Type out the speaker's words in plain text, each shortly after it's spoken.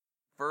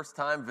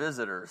first-time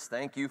visitors,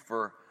 thank you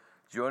for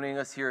joining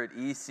us here at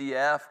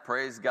ECF.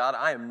 Praise God.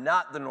 I am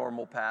not the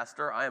normal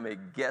pastor. I am a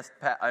guest.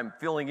 I'm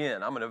filling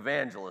in. I'm an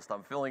evangelist.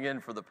 I'm filling in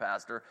for the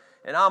pastor,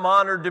 and I'm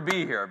honored to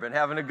be here. I've been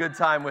having a good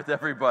time with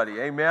everybody.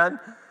 Amen.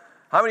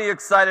 How many are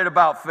excited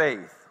about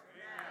faith?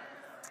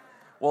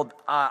 Well,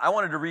 I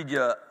wanted to read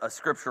you a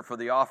scripture for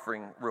the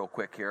offering real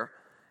quick here.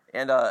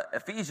 And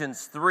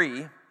Ephesians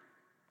 3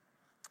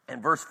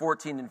 and verse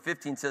 14 and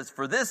 15 says,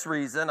 "For this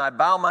reason I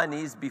bow my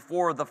knees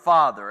before the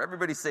Father."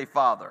 Everybody say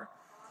Father.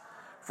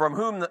 From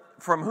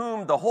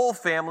whom the whole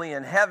family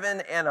in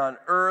heaven and on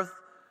earth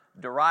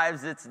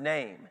derives its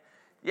name.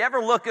 You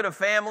ever look at a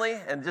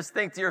family and just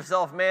think to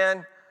yourself,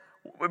 man,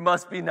 it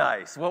must be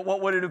nice.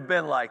 What would it have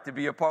been like to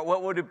be a part?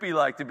 What would it be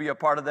like to be a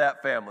part of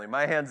that family?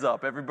 My hands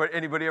up.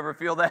 Anybody ever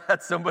feel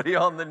that? Somebody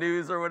on the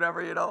news or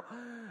whatever, you know?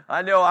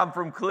 I know I'm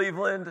from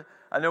Cleveland.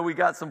 I know we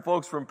got some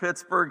folks from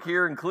Pittsburgh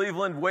here in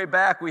Cleveland. Way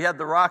back, we had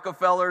the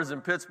Rockefellers.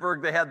 In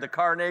Pittsburgh, they had the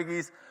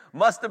Carnegies.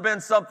 Must have been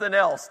something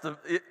else.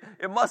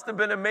 It must have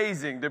been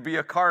amazing to be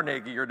a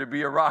Carnegie or to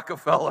be a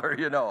Rockefeller,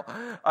 you know.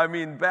 I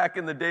mean, back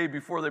in the day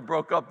before they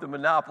broke up the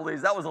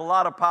monopolies, that was a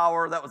lot of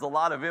power. That was a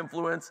lot of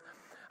influence.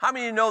 How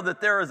many of you know that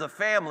there is a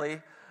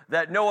family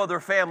that no other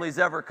family's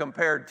ever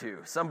compared to?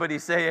 Somebody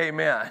say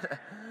amen.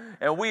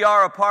 And we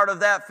are a part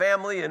of that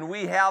family, and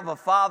we have a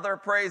Father,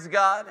 praise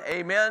God,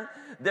 amen.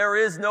 There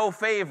is no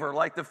favor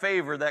like the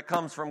favor that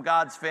comes from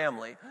God's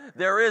family.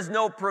 There is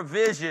no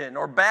provision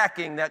or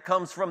backing that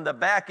comes from the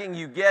backing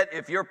you get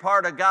if you're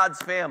part of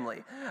God's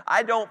family.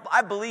 I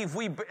believe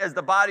we, as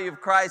the body of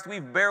Christ,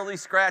 we've barely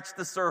scratched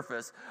the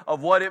surface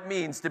of what it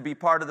means to be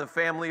part of the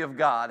family of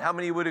God. How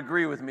many would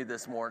agree with me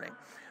this morning?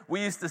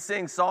 We used to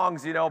sing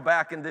songs, you know,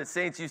 the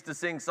saints used to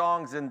sing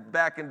songs and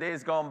back in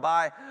days gone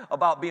by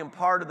about being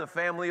part of the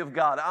family of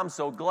God. I'm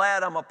so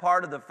glad I'm a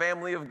part of the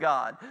family of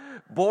God.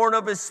 Born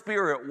of His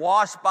Spirit,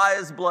 washed by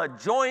His blood,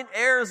 joint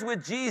heirs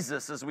with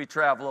Jesus as we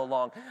travel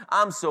along.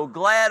 I'm so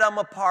glad I'm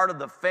a part of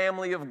the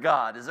family of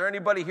God. Is there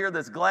anybody here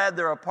that's glad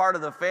they're a part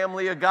of the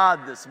family of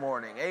God this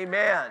morning?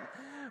 Amen.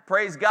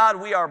 Praise God,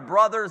 we are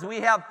brothers. We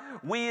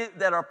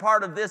that are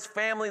part of this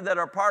family, that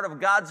are part of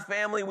God's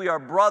family, we are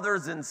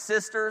brothers and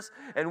sisters,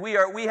 and we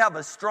have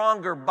a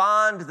stronger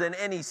bond than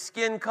any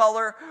skin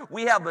color.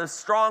 We have a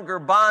stronger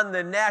bond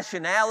than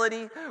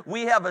nationality.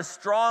 We have a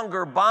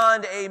stronger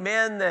bond,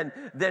 amen,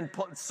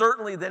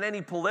 certainly than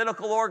any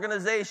political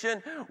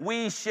organization.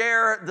 We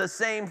share the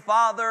same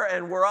Father,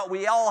 and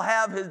we all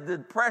have the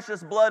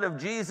precious blood of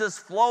Jesus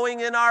flowing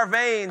in our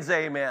veins,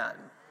 amen.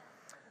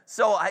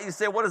 So you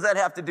say, what does that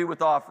have to do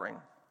with offering?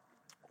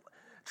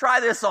 Try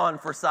this on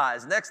for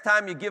size. Next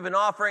time you give an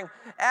offering,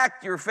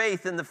 act your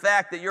faith in the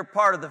fact that you're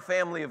part of the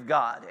family of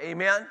God.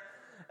 Amen?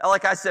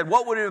 Like I said,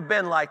 what would it have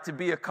been like to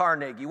be a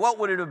Carnegie? What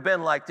would it have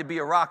been like to be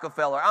a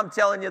Rockefeller? I'm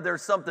telling you,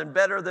 there's something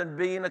better than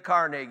being a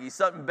Carnegie,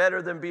 something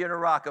better than being a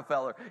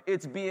Rockefeller.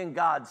 It's being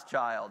God's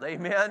child.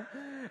 Amen?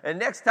 And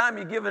next time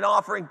you give an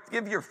offering,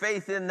 give your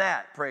faith in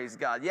that. Praise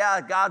God.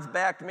 Yeah, God's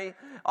backed me.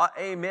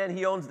 Amen.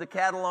 He owns the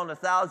cattle on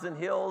 1,000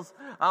 hills.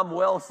 I'm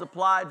well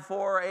supplied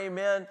for.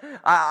 Amen.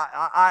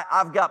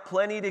 I've got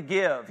plenty to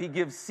give. He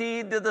gives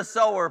seed to the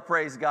sower.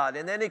 Praise God.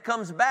 And then it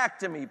comes back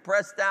to me,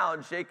 pressed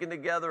down, shaken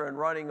together, and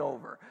running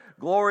over.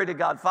 Glory to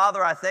God.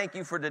 Father, I thank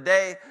you for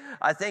today.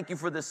 I thank you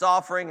for this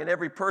offering and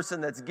every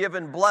person that's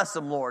given. Bless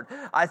them, Lord.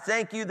 I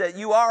thank you that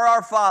you are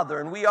our Father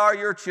and we are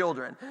your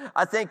children.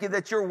 I thank you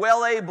that you're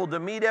well able to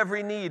meet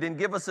every need and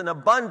give us an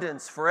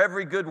abundance for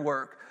every good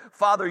work.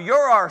 Father, you're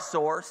our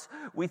source.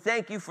 We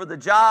thank you for the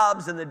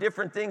jobs and the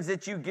different things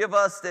that you give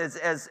us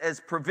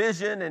as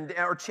provision and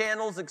our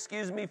channels,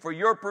 for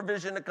your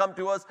provision to come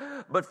to us.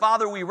 But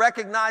Father, we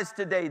recognize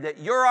today that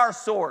you're our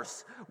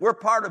source. We're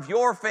part of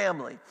your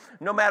family.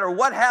 No matter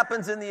what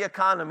happens in the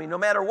economy, no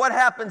matter what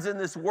happens in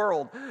this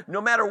world, no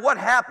matter what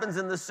happens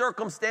in the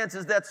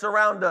circumstances that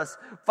surround us,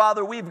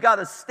 Father, we've got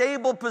a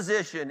stable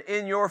position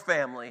in your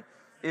family.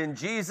 In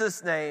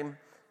Jesus' name,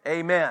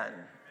 amen.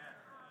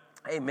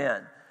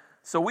 Amen.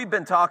 So we've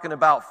been talking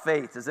about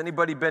faith. Has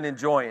anybody been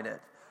enjoying it?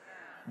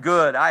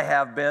 Good, I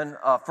have been.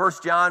 1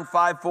 John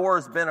 5:4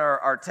 has been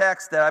our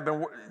text that I've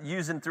been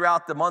using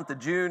throughout the month of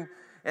June.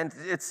 And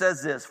it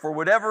says this, "For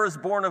whatever is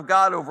born of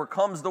God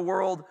overcomes the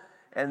world,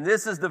 and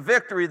this is the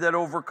victory that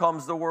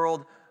overcomes the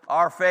world,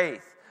 our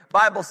faith."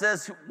 Bible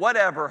says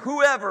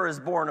whoever is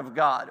born of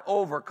God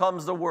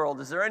overcomes the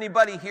world. Is there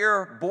anybody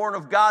here born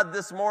of God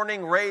this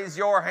morning? Raise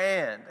your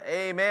hand.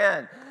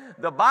 Amen.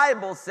 The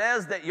Bible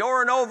says that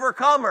you're an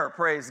overcomer,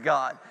 praise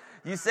God.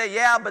 You say,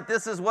 yeah, but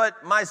this is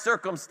what my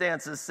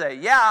circumstances say.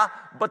 Yeah,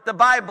 but the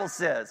Bible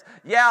says.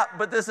 Yeah,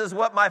 but this is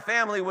what my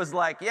family was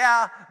like.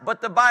 Yeah,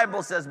 but the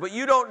Bible says. But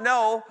you don't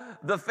know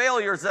the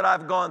failures that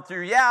I've gone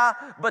through. Yeah,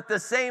 but the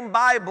same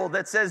Bible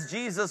that says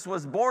Jesus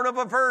was born of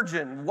a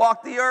virgin,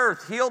 walked the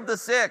earth, healed the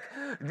sick,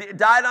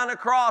 died on a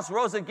cross,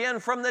 rose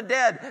again from the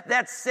dead.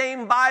 That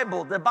same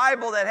Bible, the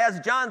Bible that has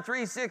John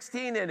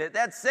 3:16 in it,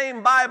 that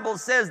same Bible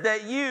says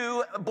that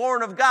you,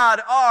 born of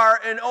God,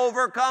 are an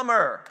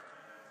overcomer.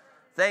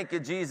 Thank you,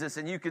 Jesus,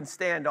 and you can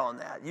stand on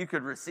that. You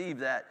could receive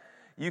that.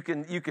 you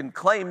can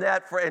claim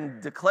that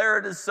and declare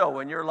it as so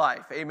in your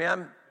life.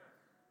 Amen.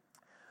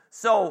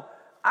 So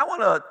I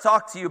want to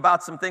talk to you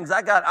about some things.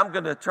 I'm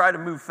going to try to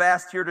move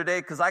fast here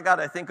today because I got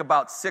to think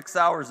about 6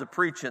 hours of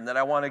preaching that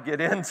I want to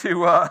get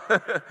into.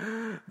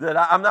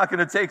 I'm not going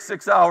to take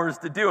 6 hours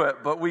to do it,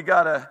 but we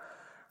got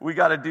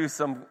to do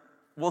some.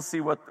 We'll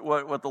see what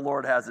the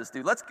Lord has us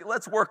do.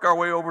 Let's work our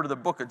way over to the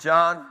book of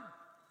John.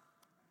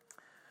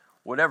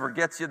 Whatever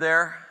gets you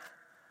there,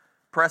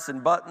 pressing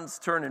buttons,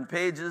 turning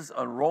pages,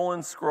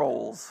 unrolling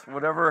scrolls.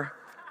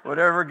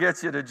 Whatever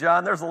gets you to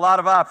John. There's a lot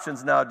of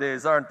options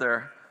nowadays, aren't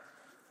there?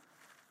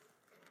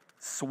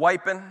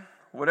 Swiping,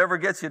 whatever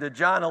gets you to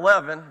John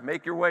 11,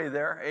 make your way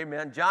there.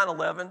 Amen. John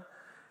 11.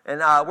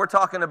 And we're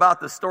talking about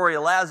the story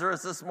of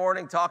Lazarus this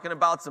morning, talking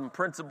about some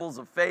principles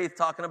of faith,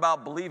 talking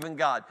about believing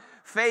God.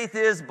 Faith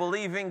is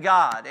believing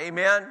God.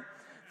 Amen.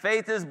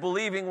 Faith is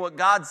believing what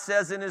God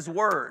says in His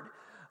Word.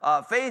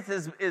 Faith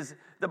is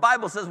the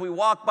Bible says we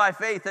walk by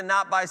faith and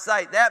not by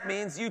sight. That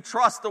means you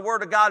trust the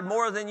Word of God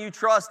more than you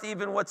trust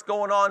even what's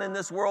going on in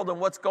this world and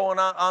what's going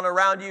on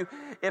around you.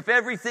 If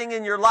everything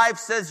in your life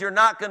says you're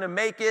not going to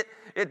make it,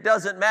 it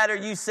doesn't matter.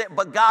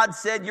 But God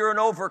said you're an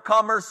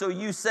overcomer, so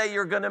you say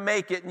you're going to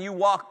make it, and you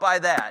walk by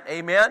that.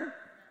 Amen?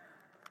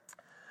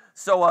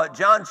 So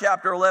John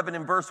chapter 11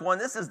 and verse 1,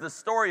 this is the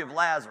story of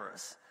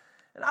Lazarus.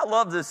 And I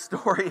love this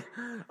story.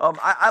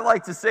 I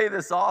like to say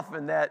this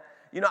often that,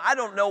 I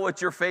don't know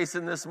what you're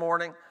facing this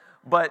morning,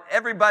 but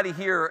everybody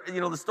here,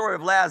 the story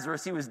of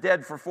Lazarus, he was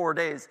dead for 4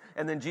 days,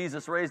 and then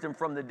Jesus raised him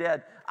from the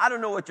dead. I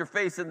don't know what you're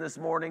facing this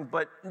morning,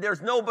 but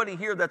there's nobody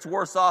here that's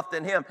worse off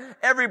than him.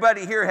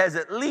 Everybody here has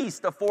at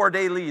least a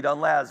 4-day lead on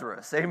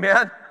Lazarus.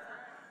 Amen?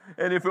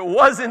 And if it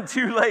wasn't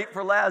too late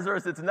for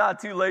Lazarus, it's not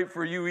too late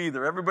for you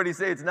either. Everybody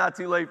say it's not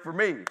too late for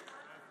me.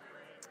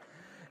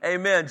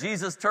 Amen.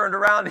 Jesus turned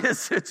around his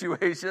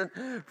situation.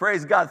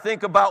 Praise God.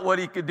 Think about what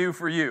He could do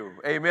for you.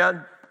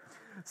 Amen.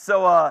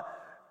 So,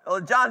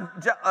 John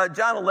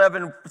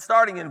 11,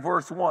 starting in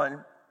verse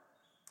 1,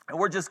 and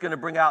we're just going to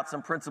bring out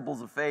some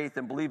principles of faith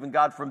and believe in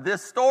God from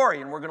this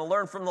story, and we're going to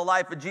learn from the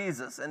life of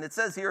Jesus. And it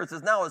says,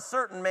 now a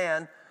certain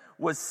man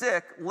was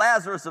sick,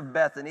 Lazarus of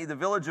Bethany, the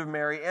village of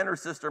Mary, and her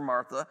sister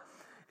Martha.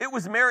 It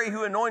was Mary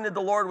who anointed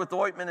the Lord with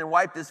ointment and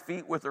wiped His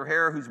feet with her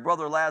hair, whose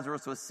brother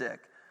Lazarus was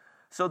sick.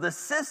 So the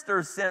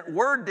sisters sent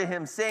word to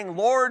Him, saying,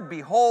 Lord,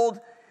 behold,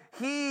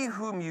 he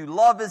whom you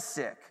love is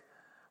sick.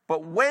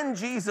 But when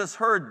Jesus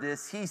heard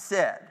this, He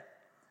said,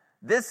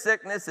 this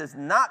sickness is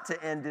not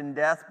to end in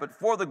death, but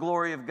for the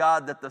glory of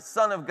God, that the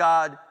Son of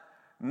God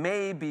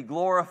may be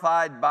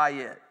glorified by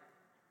it.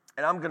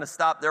 And I'm going to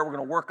stop there. We're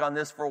going to work on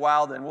this for a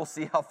while, then we'll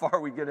see how far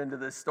we get into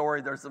this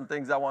story. There's some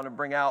things I want to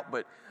bring out,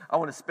 but I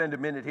want to spend a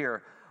minute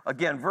here.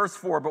 Again, verse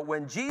 4, but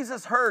when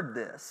Jesus heard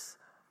this,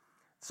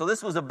 so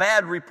this was a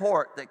bad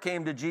report that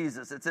came to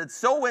Jesus. It said,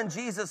 so when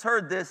Jesus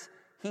heard this,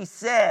 He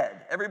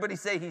said, everybody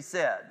say He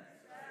said.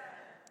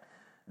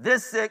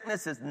 This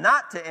sickness is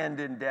not to end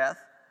in death,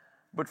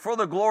 but for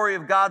the glory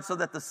of God, so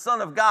that the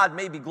Son of God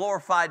may be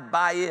glorified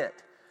by it.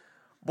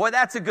 Boy,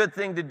 that's a good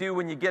thing to do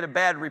when you get a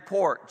bad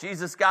report.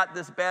 Jesus got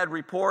this bad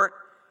report,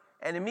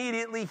 and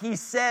immediately He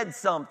said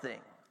something.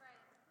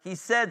 He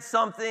said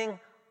something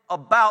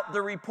about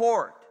the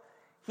report.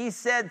 He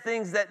said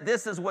things that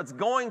this is what's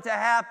going to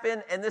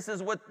happen, and this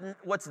is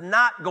what's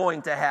not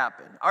going to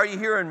happen. Are you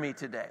hearing me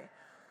today?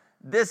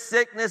 This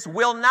sickness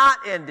will not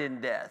end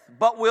in death,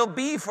 but will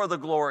be for the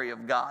glory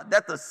of God,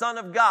 that the Son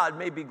of God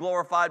may be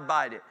glorified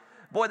by it.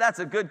 Boy, that's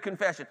a good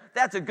confession.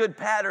 That's a good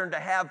pattern to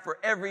have for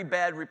every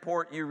bad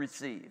report you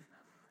receive.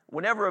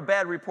 Whenever a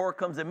bad report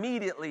comes,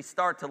 immediately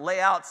start to lay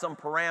out some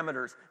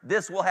parameters.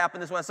 This will happen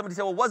this way. Somebody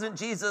said, well, wasn't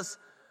Jesus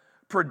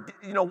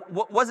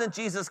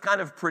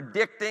kind of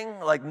predicting,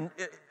 like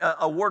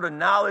a word of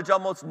knowledge,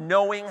 almost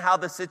knowing how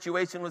the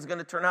situation was going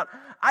to turn out?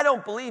 I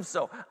don't believe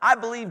so. I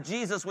believe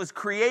Jesus was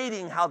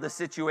creating how the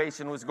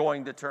situation was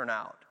going to turn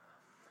out.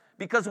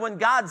 Because when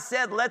God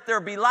said, let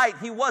there be light,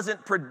 He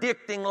wasn't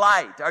predicting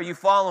light. Are you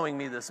following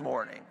me this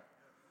morning?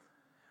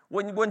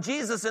 When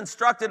Jesus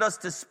instructed us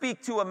to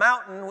speak to a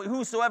mountain,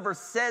 whosoever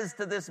says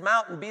to this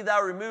mountain, be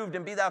thou removed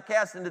and be thou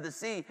cast into the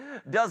sea,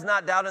 does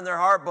not doubt in their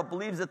heart, but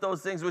believes that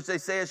those things which they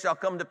say shall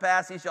come to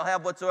pass, he shall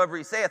have whatsoever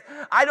he saith.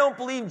 I don't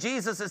believe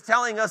Jesus is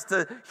telling us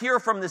to hear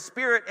from the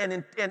Spirit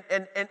and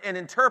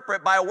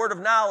interpret by a word of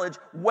knowledge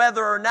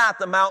whether or not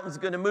the mountain's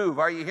going to move.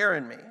 Are you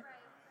hearing me?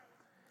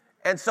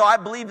 And so I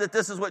believe that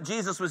this is what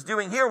Jesus was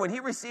doing here. When He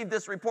received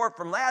this report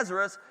from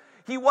Lazarus,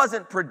 He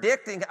wasn't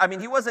predicting,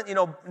 He wasn't,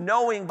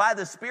 knowing by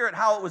the Spirit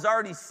how it was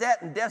already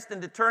set and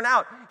destined to turn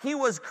out. He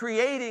was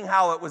creating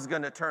how it was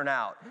going to turn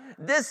out.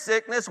 This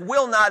sickness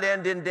will not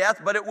end in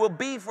death, but it will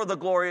be for the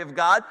glory of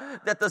God,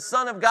 that the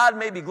Son of God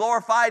may be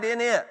glorified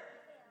in it.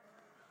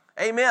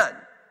 Amen.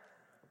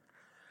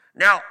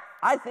 Now,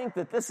 I think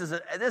that this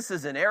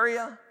is an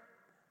area,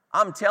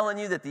 I'm telling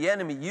you, that the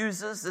enemy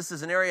uses. This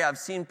is an area I've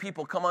seen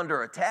people come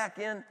under attack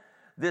in.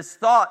 This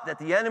thought that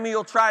the enemy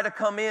will try to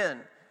come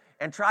in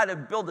and try to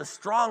build a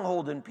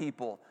stronghold in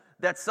people,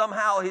 that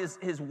somehow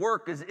his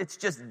work it's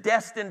just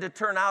destined to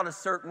turn out a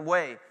certain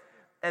way.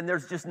 and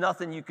there's just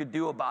nothing you could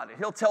do about it.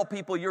 He'll tell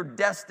people you're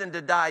destined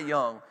to die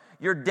young.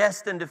 You're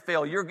destined to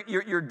fail.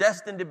 You're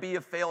destined to be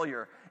a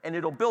failure. And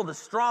it'll build a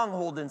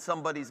stronghold in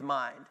somebody's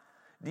mind.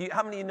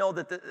 How many of you know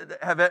that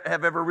have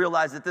ever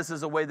realized that this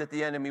is a way that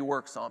the enemy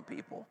works on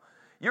people?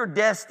 You're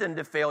destined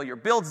to failure.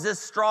 Builds this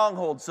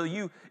stronghold, so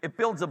it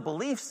builds a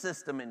belief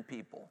system in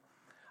people.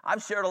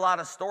 I've shared a lot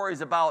of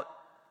stories about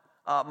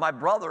my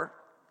brother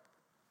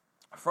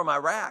from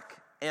Iraq,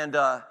 and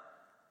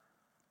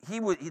he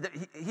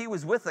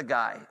was with a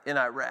guy in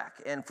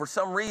Iraq, and for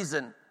some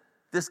reason,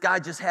 this guy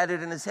just had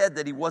it in his head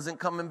that he wasn't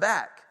coming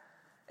back.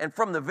 And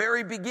from the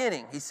very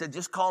beginning, he said,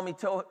 just call me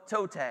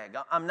toe tag.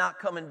 I'm not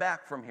coming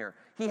back from here.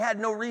 He had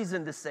no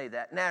reason to say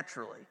that,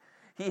 naturally.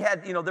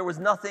 There was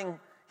nothing,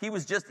 he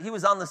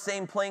was on the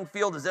same playing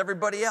field as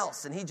everybody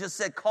else. And he just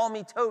said, call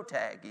me toe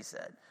tag, he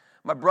said.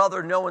 My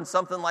brother, knowing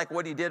something like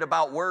what he did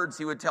about words,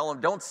 he would tell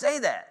him, don't say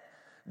that.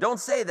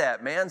 Don't say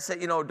that, man.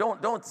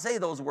 Don't say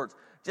those words.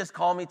 Just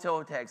call me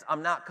toe tags.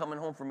 I'm not coming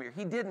home from here.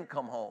 He didn't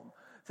come home.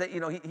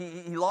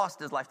 He lost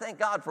his life. Thank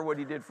God for what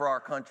he did for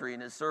our country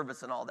and his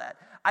service and all that.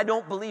 I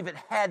don't believe it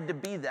had to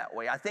be that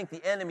way. I think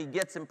the enemy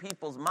gets in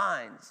people's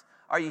minds.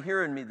 Are you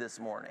hearing me this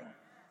morning?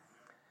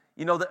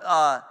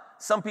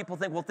 Some people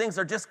think, well, things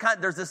are just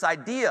there's this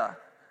idea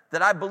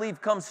that I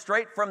believe comes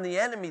straight from the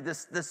enemy,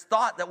 this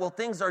thought that, well,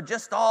 things are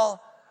just all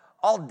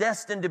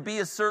destined to be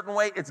a certain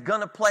way. It's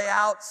going to play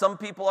out. Some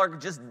people are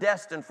just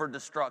destined for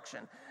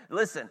destruction.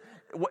 Listen,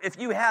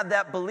 if you have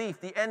that belief,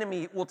 the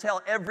enemy will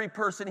tell every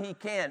person he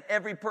can,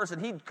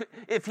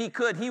 if he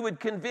could, he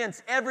would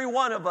convince every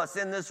one of us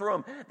in this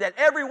room that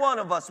every one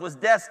of us was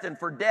destined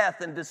for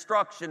death and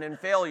destruction and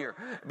failure.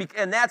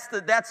 And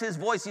that's his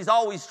voice. He's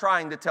always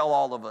trying to tell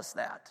all of us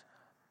that.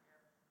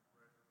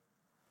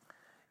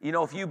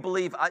 If you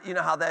believe, you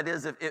know how that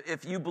is.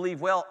 If you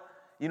believe, well,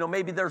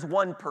 maybe there's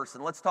one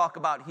person. Let's talk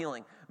about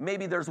healing.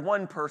 Maybe there's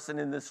one person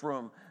in this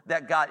room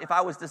that God, if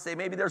I was to say,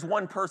 maybe there's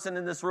one person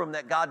in this room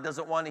that God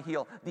doesn't want to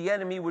heal, the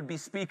enemy would be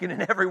speaking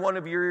in every one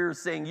of your ears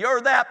saying,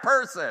 you're that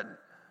person.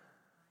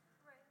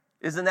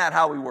 Isn't that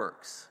how he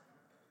works?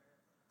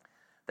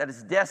 That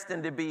it's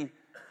destined to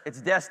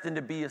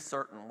be a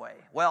certain way.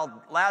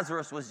 Well,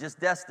 Lazarus was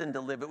just destined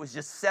to live. It was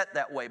just set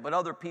that way, but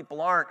other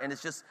people aren't, and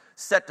it's just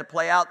set to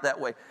play out that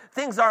way.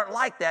 Things aren't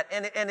like that,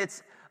 and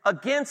it's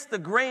against the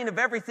grain of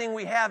everything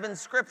we have in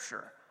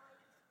Scripture.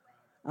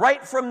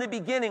 Right from the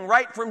beginning,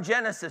 right from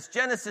Genesis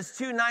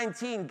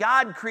 2:19,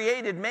 God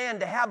created man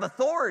to have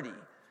authority.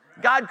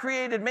 God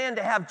created man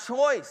to have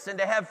choice and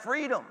to have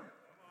freedom.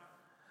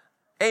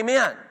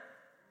 Amen.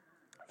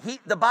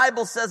 The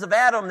Bible says of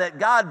Adam that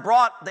God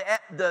brought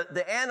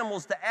the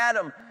animals to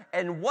Adam,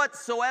 and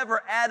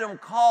whatsoever Adam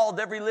called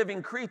every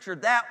living creature,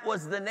 that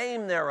was the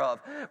name thereof.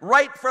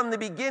 Right from the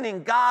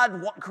beginning,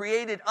 God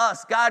created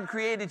us. God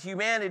created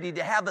humanity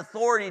to have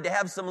authority, to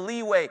have some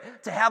leeway,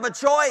 to have a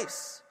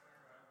choice.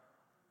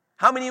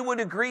 How many would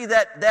agree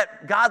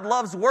that God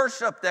loves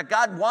worship, that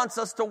God wants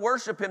us to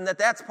worship Him, that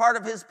that's part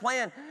of His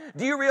plan?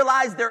 Do you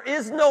realize there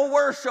is no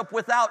worship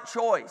without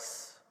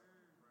choice?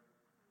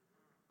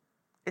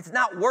 It's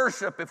not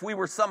worship if we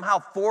were somehow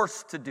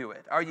forced to do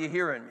it. Are you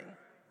hearing me?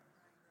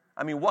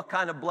 I mean, what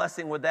kind of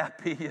blessing would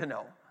that be,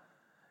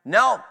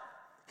 No,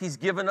 He's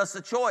given us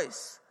a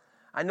choice.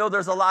 I know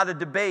there's a lot of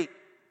debate.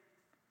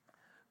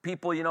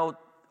 People,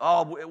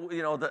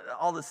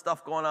 all this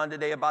stuff going on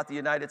today about the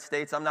United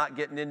States. I'm not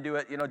getting into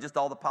it, just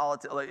all the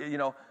politics,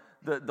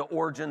 the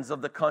origins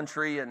of the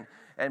country and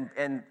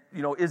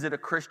is it a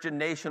Christian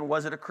nation?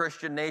 Was it a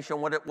Christian nation?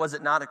 Was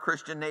it not a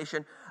Christian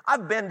nation?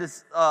 I've been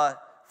to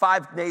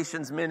 5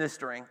 nations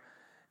ministering,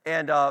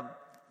 and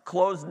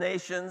closed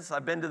nations.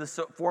 I've been to the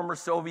former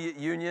Soviet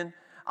Union.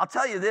 I'll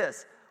tell you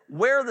this,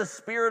 where the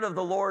Spirit of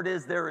the Lord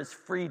is, there is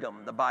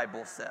freedom, the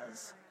Bible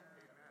says.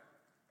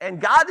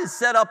 And God has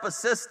set up a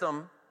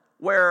system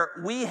where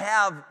we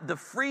have the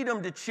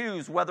freedom to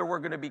choose whether we're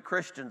going to be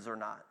Christians or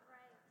not.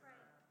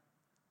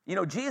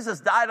 Jesus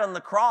died on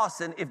the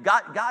cross, and if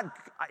God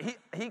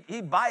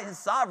he by His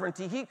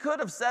sovereignty, He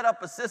could have set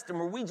up a system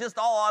where we just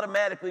all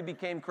automatically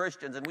became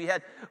Christians, and we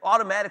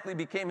automatically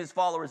became His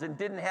followers and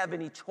didn't have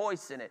any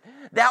choice in it.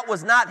 That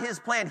was not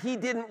His plan. He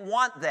didn't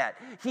want that.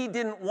 He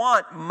didn't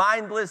want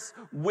mindless,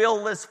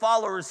 will-less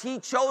followers. He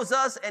chose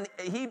us, and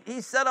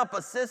He set up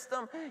a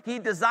system. He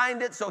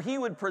designed it so He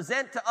would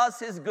present to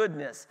us His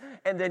goodness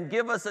and then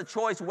give us a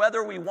choice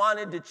whether we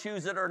wanted to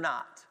choose it or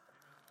not.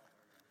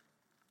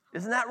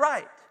 Isn't that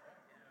right?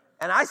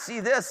 And I see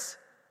this,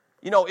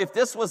 if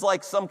this was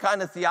like some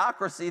kind of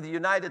theocracy, the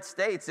United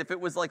States, if it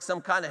was like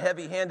some kind of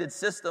heavy-handed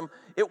system,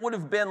 it would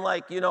have been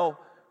like,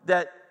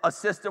 that a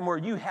system where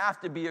you have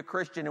to be a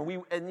Christian,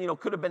 and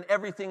could have been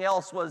everything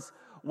else was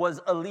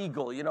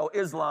illegal.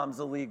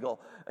 Islam's illegal,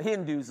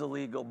 Hindu's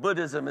illegal,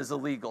 Buddhism is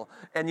illegal,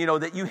 and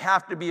that you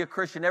have to be a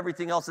Christian.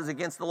 Everything else is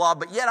against the law.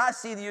 But yet I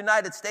see the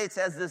United States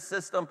has this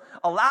system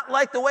a lot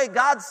like the way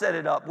God set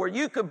it up, where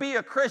you could be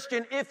a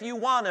Christian if you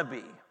want to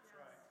be.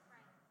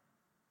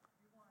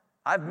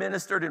 I've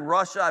ministered in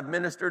Russia, I've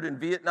ministered in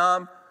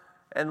Vietnam,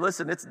 and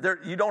listen,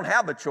 you don't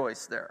have a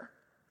choice there.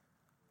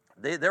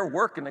 They're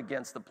working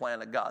against the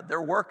plan of God.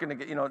 They're working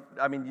against,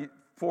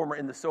 former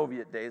in the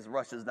Soviet days,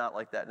 Russia's not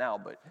like that now,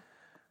 but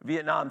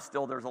Vietnam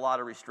still, there's a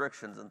lot of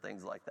restrictions and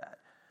things like that.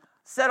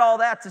 Said all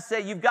that to say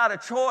you've got a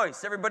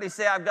choice. Everybody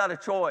say, I've got a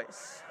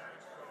choice.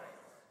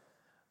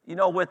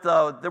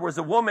 There was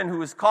a woman who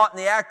was caught in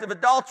the act of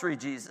adultery,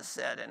 Jesus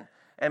said,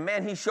 and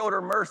man, he showed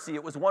her mercy.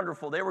 It was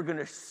wonderful. They were going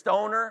to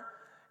stone her,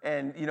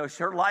 and,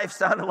 her life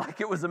sounded like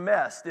it was a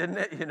mess, didn't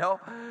it,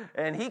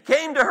 And he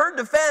came to her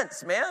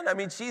defense, man. I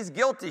mean, she's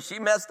guilty. She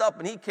messed up,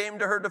 and he came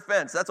to her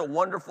defense. That's a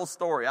wonderful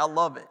story. I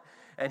love it.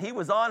 And he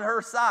was on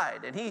her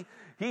side, and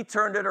he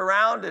turned it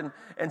around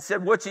and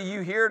said, which of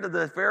you here, to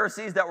the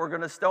Pharisees that were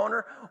going to stone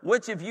her,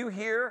 which of you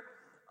here,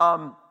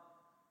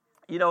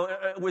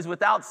 was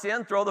without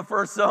sin, throw the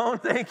first stone.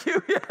 Thank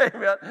you.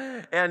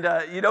 Amen.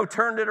 And,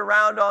 turned it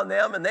around on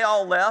them, and they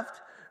all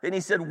left. And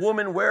he said,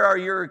 woman, where are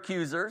your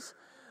accusers?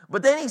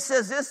 But then he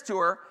says this to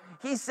her.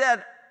 He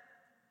said,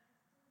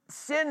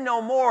 sin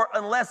no more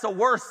unless a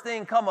worse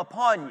thing come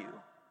upon you.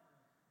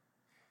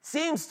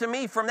 Seems to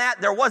me from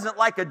that there wasn't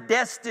like a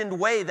destined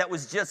way that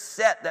was just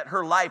set that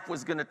her life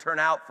was going to turn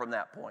out from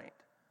that point.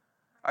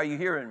 Are you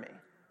hearing me?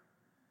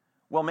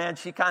 Well, man,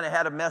 she kind of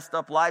had a messed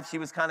up life. She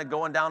was kind of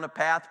going down a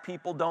path.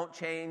 People don't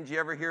change. You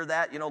ever hear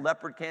that?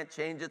 Leopard can't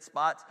change its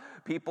spots.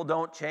 People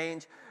don't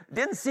change.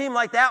 Didn't seem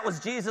like that was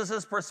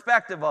Jesus'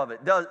 perspective of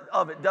it,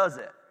 does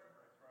it?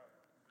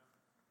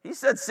 He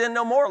said, sin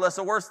no more unless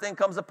a worse thing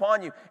comes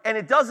upon you. And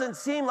it doesn't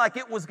seem like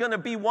it was going to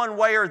be one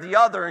way or the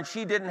other, and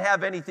she didn't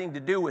have anything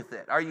to do with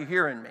it. Are you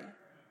hearing me?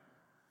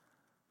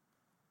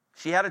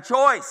 She had a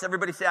choice.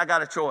 Everybody say, I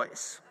got a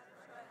choice.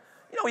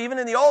 Even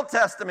in the Old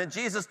Testament,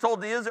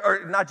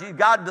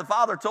 God the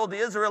Father told the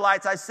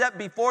Israelites, I set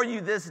before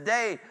you this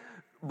day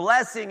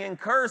blessing and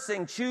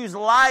cursing. Choose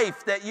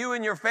life that you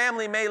and your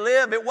family may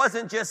live. It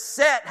wasn't just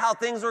set how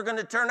things were going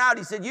to turn out.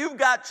 He said, you've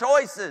got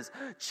choices.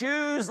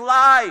 Choose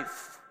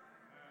life.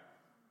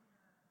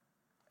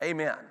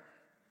 Amen.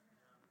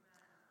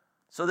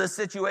 So this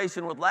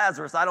situation with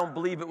Lazarus, I don't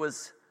believe it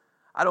was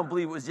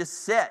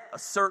just set a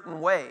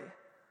certain way.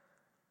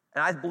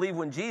 And I believe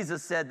when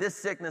Jesus said this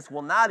sickness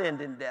will not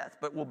end in death,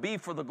 but will be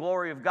for the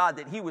glory of God,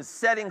 that he was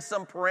setting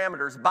some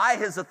parameters by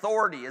his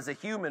authority as a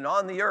human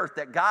on the earth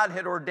that God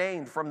had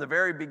ordained from the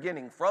very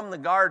beginning, from the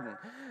garden.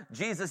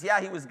 Jesus,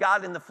 he was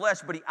God in the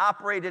flesh, but he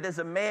operated as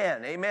a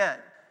man. Amen.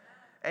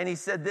 And he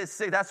said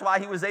this, that's why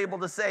he was able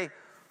to say,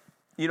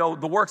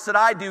 the works that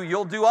I do,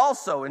 you'll do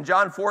also. In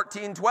John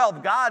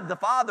 14:12, God the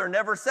Father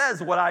never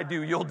says what I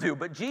do, you'll do.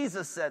 But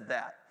Jesus said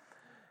that.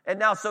 And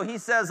now, so he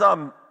says,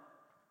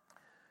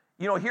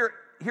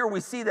 here we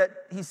see that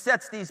he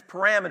sets these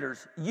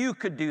parameters. You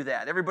could do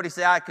that. Everybody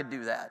say, I could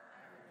do that.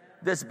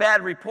 This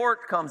bad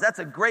report comes. That's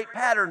a great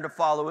pattern to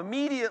follow.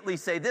 Immediately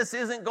say, this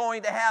isn't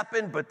going to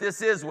happen, but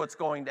this is what's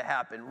going to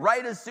happen.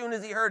 Right as soon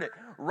as he heard it,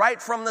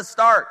 right from the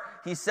start,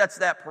 he sets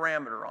that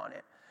parameter on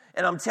it.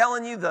 And I'm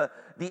telling you, the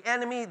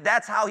enemy,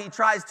 that's how he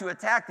tries to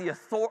attack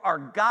our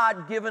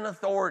God-given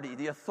authority,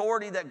 the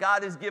authority that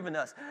God has given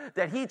us.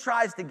 That he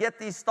tries to get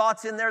these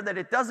thoughts in there that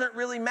it doesn't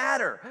really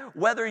matter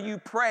whether you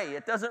pray.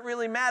 It doesn't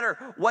really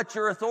matter what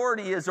your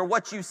authority is or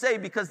what you say,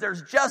 because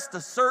there's just a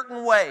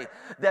certain way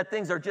that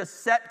things are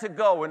just set to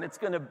go, and it's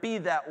going to be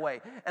that way.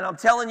 And I'm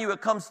telling you,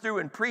 it comes through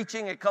in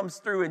preaching. It comes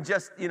through in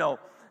just,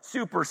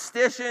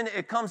 superstition.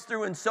 It comes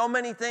through in so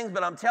many things,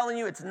 but I'm telling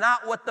you, it's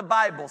not what the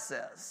Bible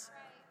says.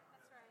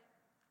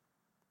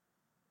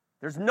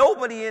 There's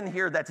nobody in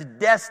here that's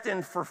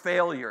destined for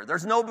failure.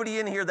 There's nobody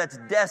in here that's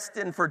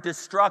destined for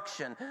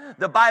destruction.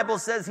 The Bible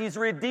says he's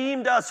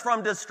redeemed us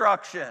from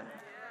destruction.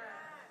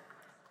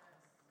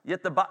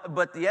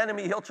 But the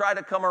enemy, he'll try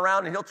to come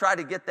around and he'll try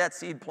to get that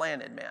seed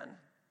planted, man.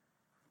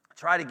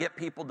 Try to get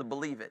people to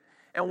believe it.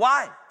 And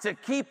why? To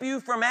keep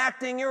you from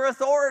acting your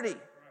authority.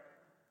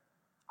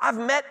 I've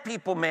met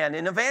people, man,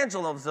 in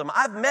evangelism.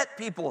 I've met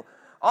people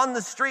on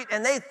the street,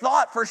 and they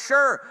thought for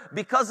sure,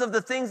 because of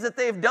the things that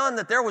they've done,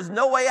 that there was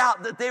no way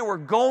out, that they were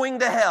going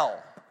to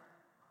hell.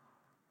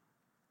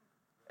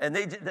 And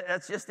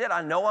that's just it.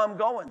 I know I'm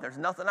going. There's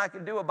nothing I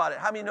can do about it.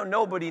 How many know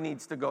nobody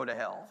needs to go to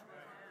hell?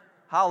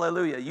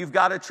 Hallelujah. You've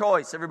got a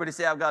choice. Everybody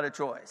say, I've got a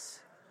choice.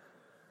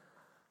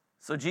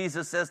 So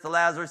Jesus says to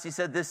Lazarus, he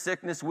said, this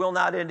sickness will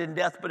not end in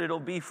death, but it'll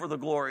be for the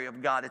glory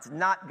of God. It's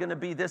not going to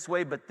be this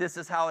way, but this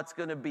is how it's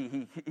going to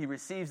be. He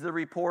receives the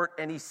report,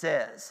 and he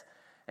says,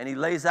 and he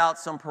lays out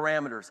some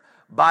parameters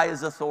by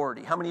his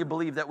authority. How many of you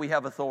believe that we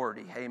have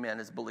authority? Amen,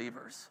 as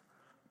believers.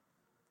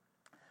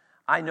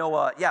 I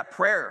know,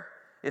 prayer.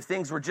 If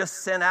things were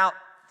just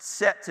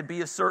set to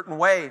be a certain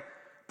way,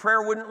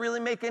 prayer wouldn't really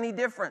make any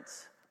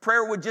difference.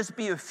 Prayer would just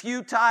be a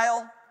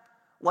futile,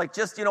 like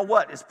just,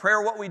 is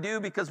prayer what we do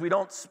because we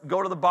don't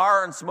go to the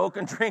bar and smoke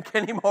and drink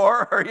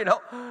anymore?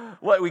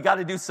 Or, we got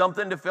to do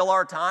something to fill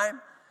our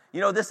time?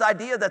 This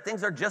idea that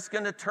things are just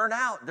going to turn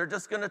out. They're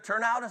just going to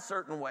turn out a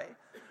certain way.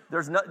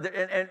 There's no,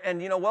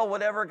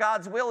 whatever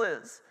God's will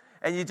is.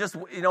 And you just,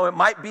 it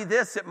might be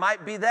this, it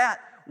might be that.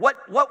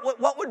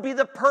 What would be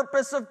the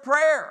purpose of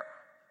prayer?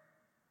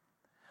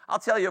 I'll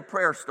tell you a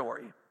prayer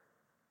story.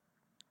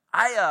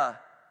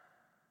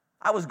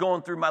 I was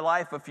going through my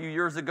life a few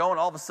years ago, and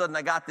all of a sudden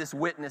I got this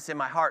witness in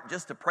my heart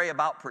just to pray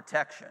about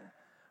protection.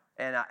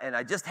 And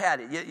I just had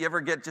it. You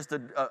ever get just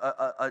a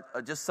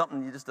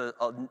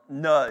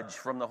nudge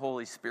from the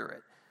Holy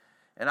Spirit?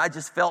 And I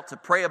just felt to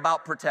pray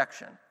about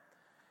protection.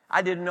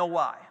 I didn't know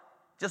why.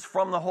 Just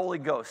from the Holy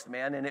Ghost,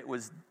 man. And it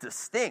was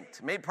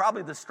distinct. Maybe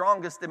probably the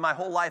strongest in my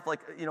whole life,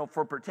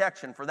 for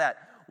protection for that.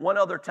 One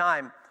other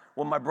time,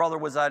 when my brother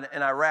was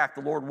in Iraq,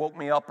 the Lord woke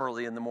me up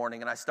early in the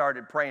morning, and I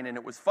started praying. And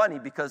it was funny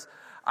because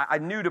I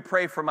knew to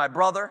pray for my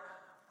brother.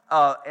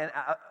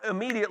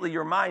 Immediately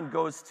your mind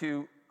goes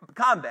to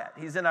combat.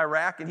 He's in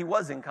Iraq, and he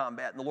was in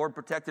combat, and the Lord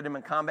protected him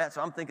in combat.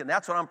 So I'm thinking,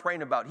 that's what I'm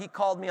praying about. He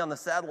called me on the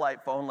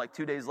satellite phone like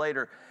 2 days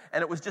later,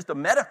 and it was just a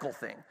medical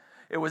thing.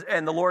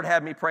 And the Lord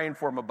had me praying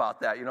for him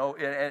about that,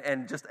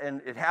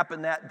 and it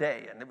happened that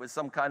day, and it was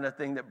some kind of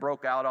thing that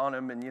broke out on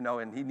him, and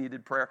he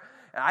needed prayer.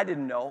 And I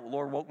didn't know. The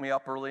Lord woke me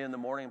up early in the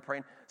morning and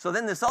praying. So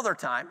then this other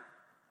time,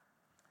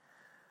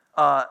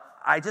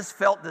 I just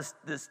felt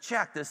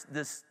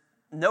this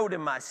note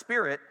in my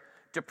spirit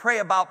to pray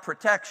about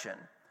protection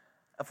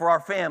for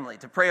our family,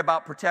 to pray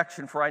about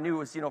protection for, I knew it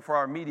was, for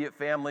our immediate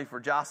family, for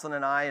Jocelyn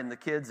and I and the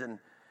kids. And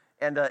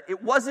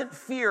it wasn't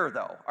fear,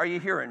 though. Are you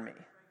hearing me?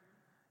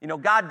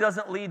 God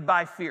doesn't lead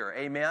by fear.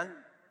 Amen?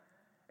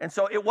 And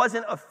so it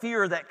wasn't a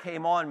fear that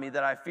came on me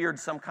that I feared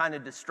some kind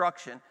of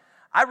destruction.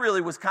 I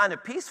really was kind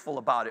of peaceful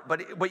about it.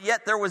 But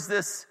yet there was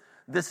this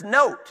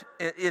note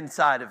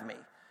inside of me.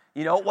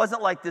 It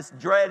wasn't like this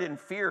dread and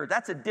fear.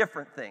 That's a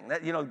different thing.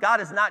 That, God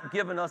has not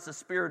given us a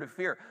spirit of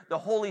fear. The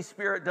Holy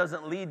Spirit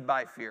doesn't lead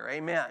by fear.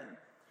 Amen.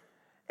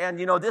 And,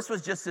 this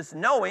was just this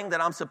knowing that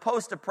I'm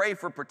supposed to pray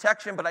for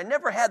protection, but I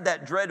never had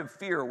that dread of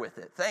fear with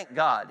it. Thank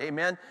God.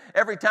 Amen.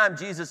 Every time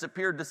Jesus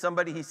appeared to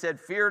somebody, he said,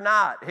 "Fear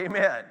not."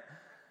 Amen.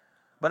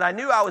 But I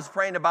knew I was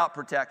praying about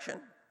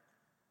protection,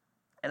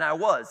 and I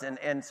was.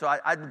 And so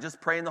I would just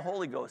pray in the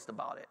Holy Ghost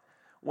about it.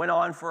 Went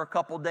on for a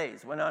couple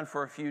days, went on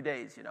for a few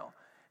days,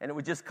 And it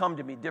would just come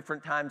to me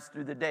different times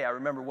through the day. I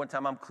remember one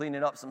time I'm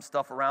cleaning up some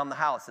stuff around the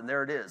house, and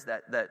there it is.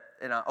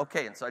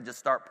 And so I just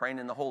start praying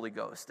in the Holy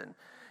Ghost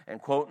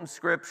and quoting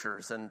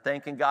scriptures and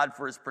thanking God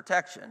for his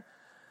protection.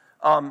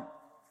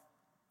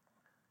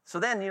 So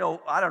then,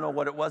 I don't know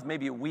what it was,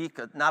 maybe a week,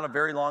 not a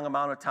very long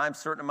amount of time,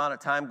 certain amount of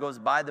time goes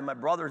by. Then my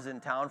brother's in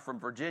town from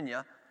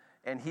Virginia,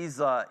 and he's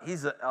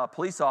a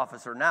police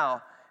officer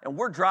now. And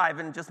we're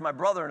driving, just my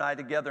brother and I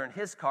together in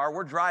his car.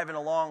 We're driving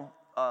along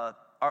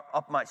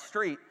up my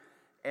street.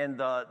 And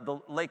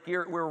the Lake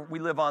Erie, where we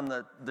live on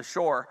the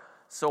shore.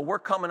 So we're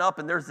coming up,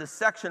 and there's this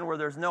section where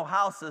there's no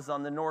houses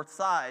on the north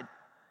side,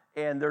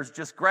 and there's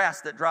just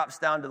grass that drops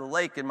down to the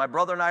lake. And my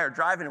brother and I are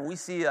driving, and we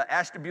see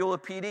Ashtabula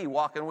PD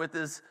walking with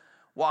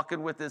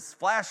his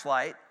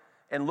flashlight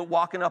and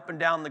walking up and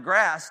down the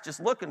grass, just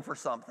looking for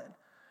something.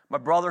 My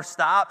brother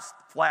stops,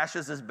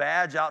 flashes his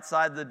badge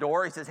outside the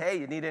door. He says, "Hey,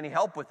 you need any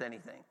help with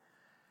anything?"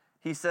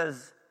 He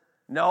says,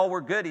 "No,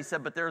 we're good." He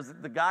said, "But there's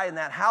the guy in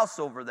that house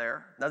over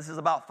there." Now, this is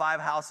about 5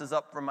 houses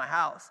up from my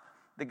house.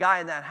 The guy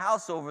in that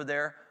house over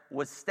there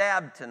was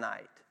stabbed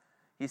tonight.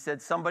 He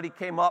said somebody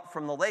came up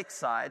from the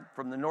lakeside,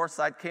 from the north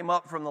side, came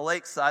up from the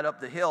lakeside up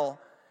the hill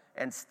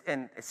and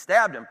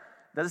stabbed him.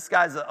 Now, this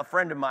guy's a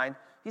friend of mine.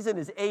 He's in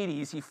his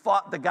 80s. He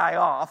fought the guy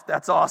off.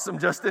 That's awesome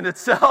just in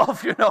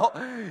itself,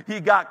 He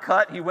got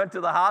cut. He went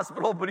to the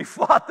hospital, but he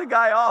fought the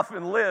guy off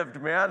and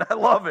lived, man. I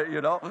love it,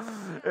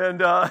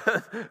 And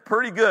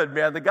pretty good,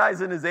 man. The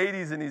guy's in his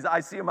 80s, and I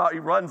see him out. He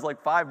runs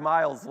like 5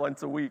 miles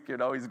once a week,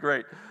 He's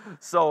great.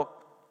 So,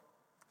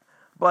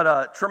 but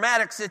a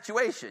traumatic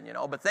situation,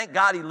 But thank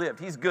God he lived.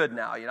 He's good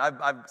now.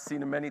 I've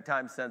seen him many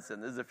times since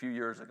then. This is a few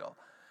years ago.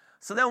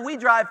 So then we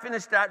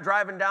finished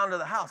driving down to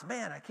the house.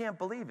 Man, I can't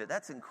believe it.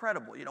 That's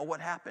incredible. What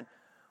happened?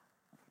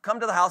 Come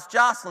to the house.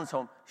 Jocelyn's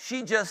home.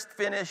 She just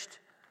finished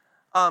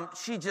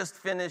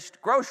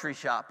grocery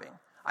shopping.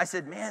 I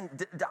said, "Man,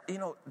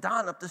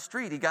 Don up the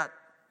street, he got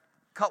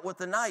cut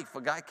with a knife.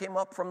 A guy came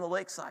up from the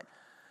lakeside."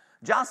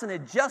 Jocelyn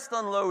had just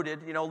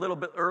unloaded, a little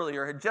bit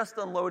earlier, had just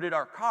unloaded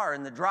our car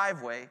in the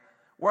driveway.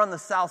 We're on the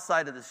south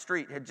side of the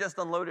street. Had just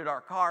unloaded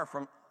our car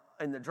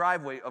in the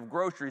driveway of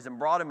groceries and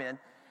brought them in.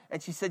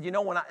 And she said,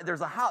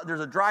 there's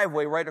a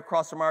driveway right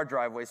across from our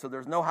driveway, so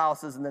there's no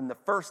houses, and then the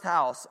first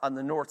house on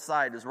the north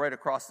side is right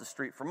across the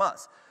street from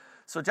us.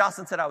 So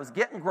Jocelyn said, I was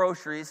getting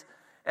groceries,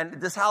 and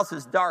this house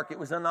is dark. It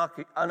was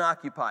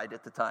unoccupied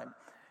at the time.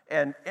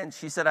 And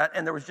she said,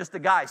 and there was just a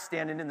guy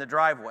standing in the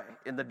driveway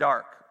in the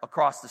dark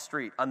across the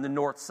street on the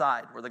north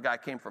side where the guy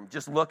came from,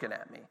 just looking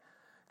at me,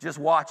 just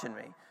watching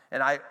me.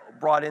 And I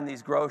brought in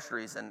these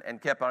groceries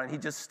and kept on, and he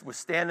just was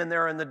standing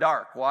there in the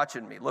dark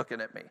watching me, looking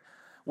at me.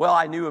 Well,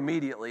 I knew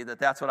immediately that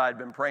that's what I'd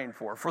been praying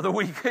for the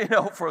week,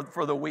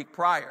 for the week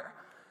prior.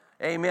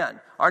 Amen.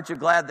 Aren't you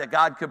glad that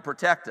God could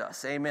protect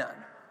us? Amen.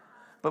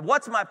 But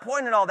what's my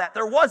point in all that?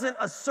 There wasn't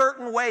a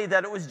certain way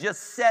that it was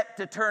just set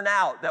to turn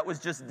out, that was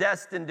just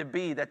destined to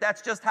be,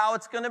 that's just how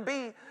it's going to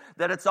be,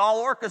 that it's all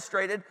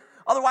orchestrated.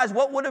 Otherwise,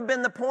 what would have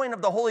been the point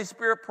of the Holy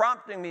Spirit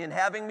prompting me and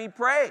having me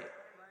pray?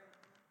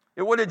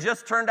 It would have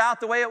just turned out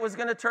the way it was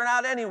going to turn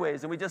out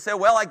anyways. And we just say,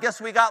 well, I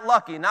guess we got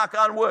lucky. Knock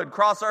on wood,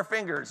 cross our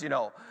fingers,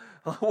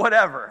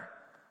 whatever.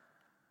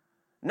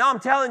 No, I'm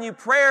telling you,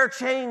 prayer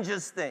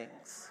changes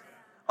things.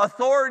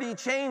 Authority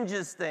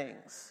changes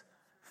things.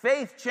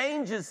 Faith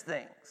changes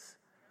things.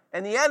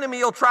 And the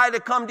enemy will try to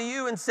come to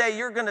you and say,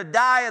 you're going to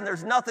die and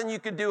there's nothing you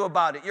can do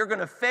about it. You're going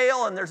to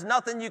fail and there's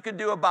nothing you can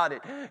do about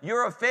it.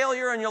 You're a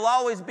failure and you'll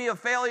always be a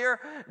failure.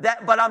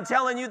 But I'm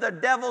telling you, the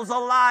devil's a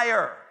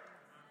liar.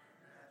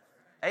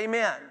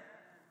 Amen.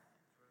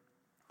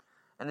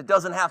 And it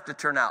doesn't have to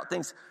turn out.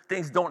 Things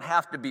don't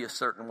have to be a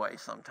certain way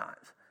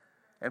sometimes.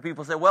 And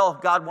people say, well,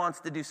 if God wants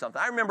to do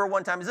something. I remember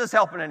one time, is this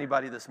helping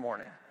anybody this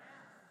morning?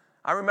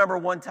 I remember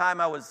one time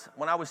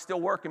when I was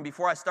still working,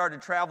 before I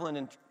started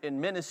traveling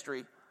in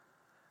ministry.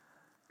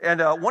 And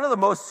one of the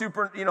most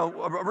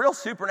a real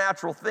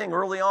supernatural thing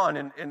early on,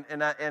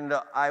 and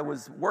I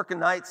was working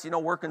nights,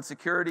 working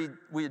security.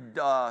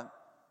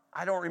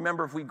 I don't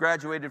remember if we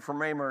graduated from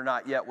Rhema or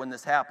not yet when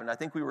this happened. I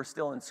think we were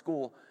still in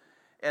school.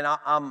 And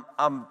I'm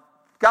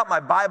got my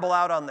Bible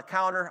out on the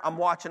counter. I'm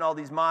watching all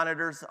these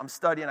monitors. I'm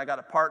studying. I got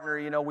a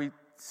partner, we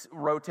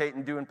rotate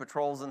and doing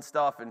patrols and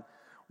stuff and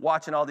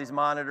watching all these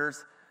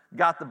monitors.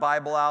 Got the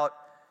Bible out.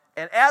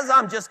 And as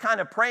I'm just kind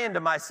of praying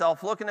to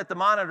myself, looking at the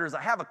monitors,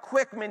 I have a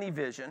quick mini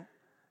vision.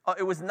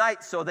 It was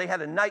night, so they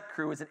had a night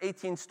crew. It was an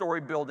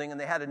 18-story building, and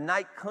they had a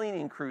night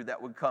cleaning crew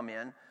that would come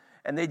in,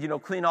 and they'd,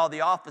 clean all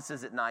the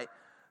offices at night.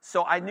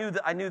 So I knew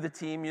the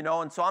team,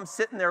 and so I'm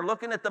sitting there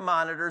looking at the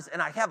monitors,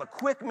 and I have a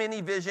quick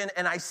mini vision,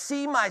 and I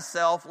see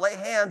myself lay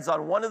hands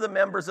on one of the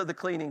members of the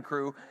cleaning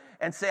crew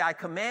and say, I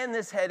command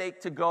this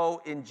headache to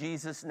go in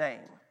Jesus'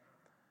 name.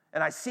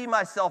 And I see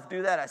myself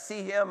do that. I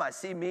see him. I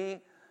see me.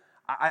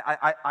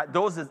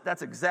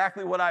 That's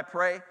exactly what I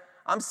pray.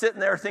 I'm sitting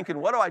there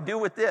thinking, what do I do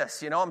with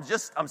this?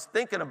 I'm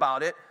thinking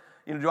about it.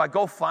 Do I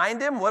go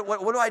find him? What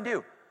do I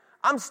do?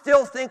 I'm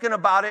still thinking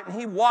about it, and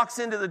he walks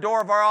into the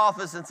door of our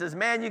office and says,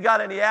 man, you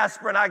got any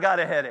aspirin? I got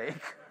a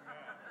headache.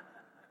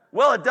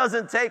 Well, it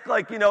doesn't take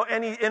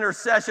any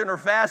intercession or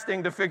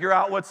fasting to figure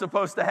out what's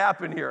supposed to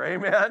happen here.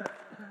 Amen?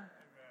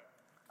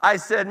 I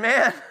said,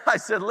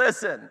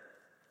 listen,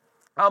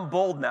 I'm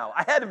bold now.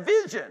 I had a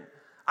vision.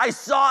 I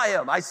saw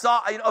him. I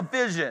saw a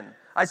vision.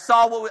 I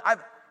saw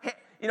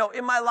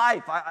in my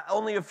life,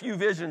 only a few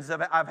visions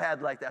I've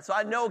had like that. So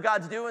I know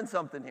God's doing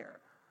something here.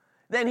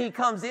 Then he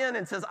comes in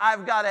and says,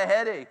 I've got a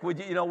headache. Would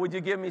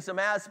you give me some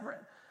aspirin?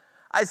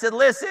 I said,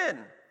 listen,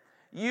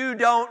 you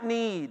don't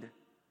need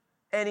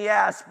any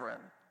aspirin.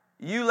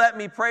 You let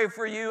me pray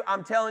for you.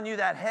 I'm telling you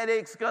that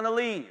headache's going to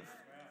leave.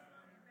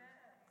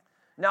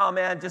 No,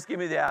 man, just give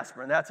me the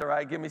aspirin. That's all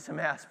right. Give me some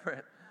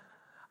aspirin.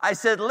 I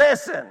said,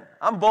 listen,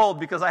 I'm bold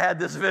because I had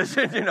this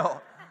vision,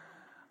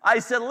 I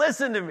said,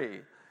 listen to me.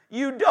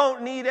 You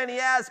don't need any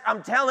aspirin.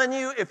 I'm telling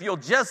you, if you'll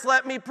just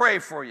let me pray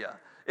for you,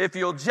 if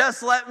you'll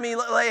just let me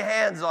lay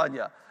hands on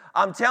you,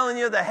 I'm telling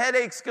you, the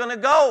headache's going to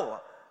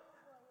go.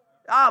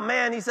 Oh,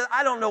 man, he said,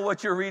 I don't know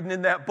what you're reading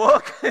in that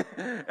book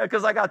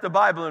because I got the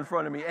Bible in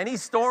front of me. And he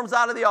storms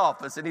out of the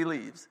office and he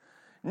leaves.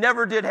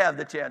 Never did have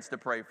the chance to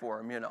pray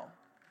for him,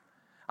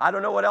 I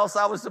don't know what else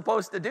I was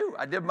supposed to do.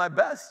 I did my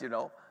best,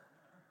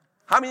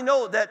 How many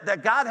know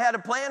that God had a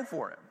plan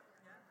for him?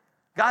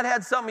 God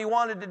had something he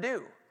wanted to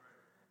do.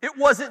 It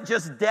wasn't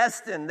just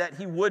destined that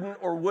he wouldn't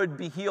or would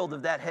be healed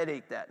of that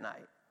headache that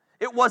night.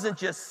 It wasn't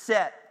just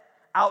set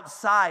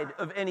outside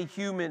of any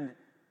human,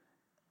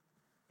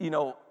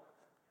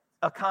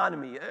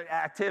 economy,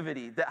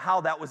 activity,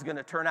 how that was going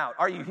to turn out.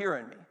 Are you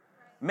hearing me?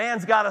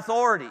 Man's got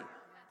authority.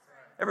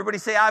 Everybody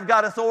say, I've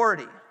got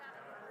authority.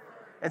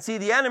 And see,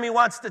 the enemy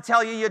wants to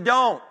tell you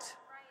don't.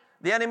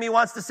 The enemy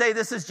wants to say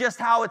this is just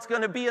how it's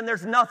going to be and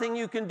there's nothing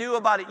you can do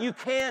about it. You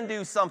can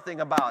do something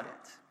about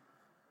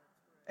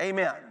it.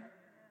 Amen.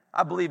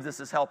 I believe this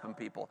is helping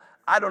people.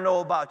 I don't know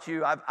about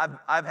you.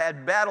 I've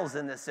had battles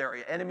in this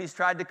area. Enemies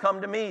tried to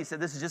come to me, said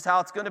this is just how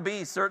it's going to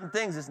be. Certain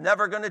things, it's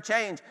never going to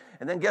change.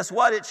 And then guess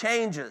what? It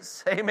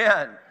changes.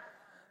 Amen.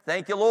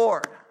 Thank you,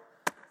 Lord.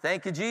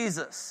 Thank you,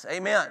 Jesus.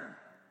 Amen.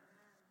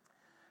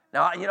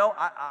 Now,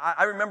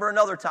 I remember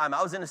another time.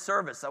 I was in a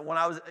service when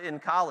I was in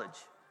college.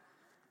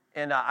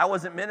 And I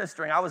wasn't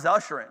ministering. I was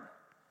ushering.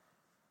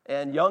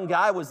 And young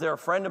guy was there, a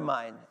friend of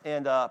mine.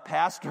 And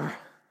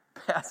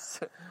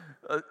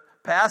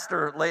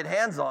pastor laid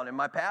hands on him,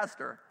 my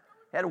pastor.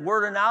 Had a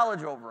word of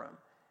knowledge over him.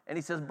 And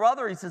he says,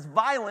 brother,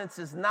 violence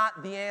is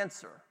not the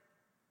answer.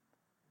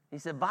 He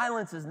said,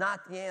 violence is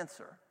not the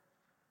answer.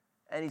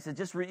 And he said,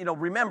 just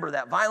remember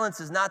that.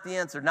 Violence is not the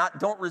answer.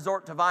 Don't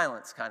resort to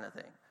violence kind of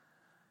thing.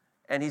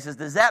 And he says,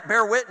 does that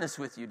bear witness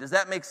with you? Does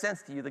that make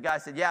sense to you? The guy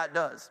said, yeah, it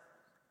does.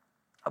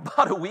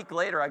 About a week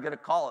later, I get a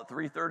call at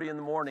 3:30 in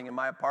the morning in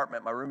my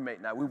apartment. My roommate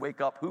and I, we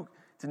wake up.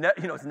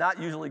 It's not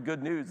usually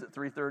good news at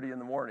 3:30 in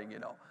the morning.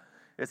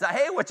 It's like,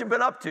 hey, what you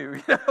been up to?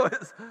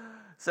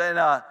 Saying,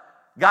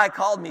 guy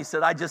called me,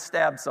 said, I just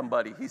stabbed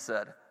somebody. He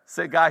said,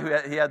 guy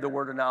who he had the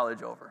word of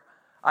knowledge over.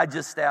 I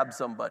just stabbed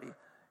somebody.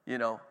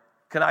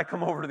 Can I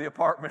come over to the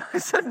apartment? I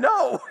said,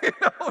 no,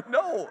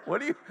 no.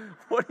 What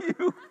are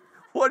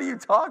What are you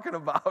talking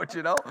about,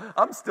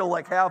 I'm still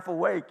like half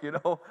awake,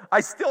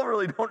 I still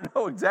really don't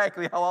know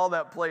exactly how all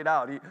that played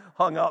out. He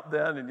hung up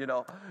then and,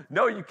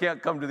 no, you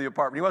can't come to the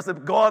apartment. He must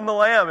have gone the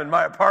lamb in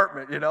my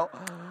apartment,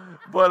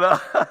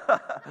 But,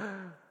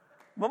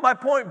 but my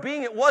point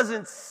being, it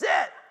wasn't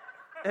set.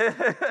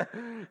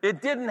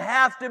 It didn't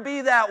have to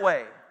be that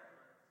way.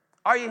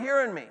 Are you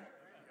hearing me?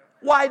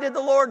 Why did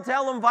the Lord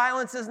tell him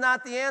violence is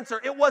not the answer?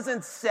 It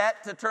wasn't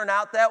set to turn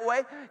out that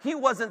way. He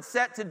wasn't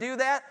set to do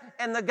that.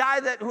 And the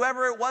guy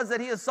whoever it was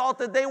that he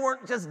assaulted, they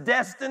weren't just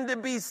destined to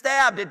be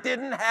stabbed. It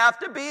didn't have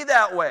to be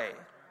that way.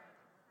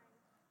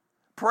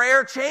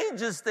 Prayer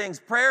changes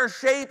things. Prayer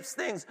shapes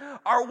things.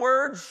 Our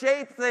words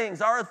shape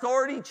things. Our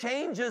authority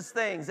changes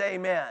things.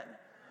 Amen.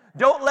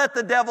 Don't let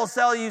the devil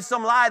sell you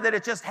some lie that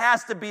it just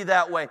has to be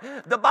that way.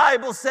 The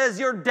Bible says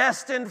you're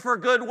destined for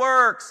good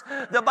works.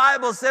 The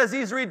Bible says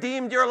he's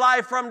redeemed your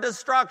life from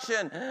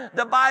destruction.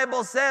 The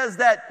Bible says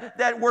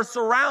that we're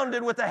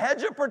surrounded with a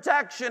hedge of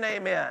protection.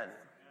 Amen.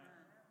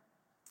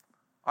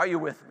 Are you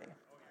with me?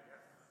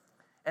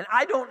 And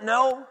I don't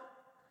know.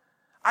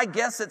 I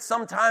guess that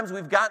sometimes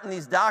we've gotten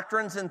these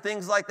doctrines and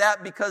things like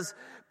that because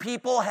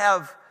people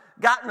have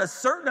gotten a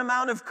certain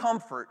amount of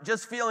comfort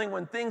just feeling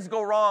when things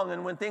go wrong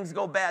and when things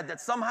go bad that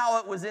somehow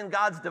it was in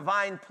God's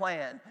divine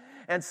plan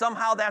and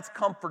somehow that's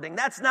comforting.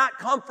 That's not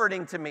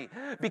comforting to me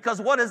because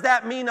what does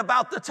that mean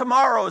about the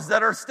tomorrows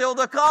that are still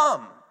to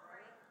come?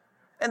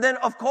 And then,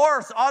 of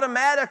course,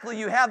 automatically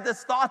you have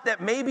this thought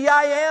that maybe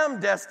I am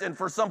destined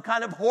for some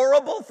kind of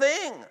horrible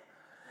thing.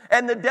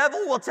 And the devil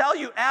will tell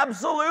you,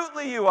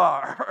 absolutely you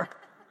are.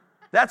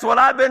 That's what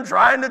I've been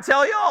trying to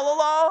tell you all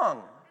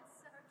along.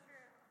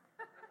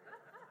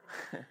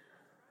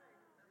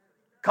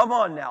 Come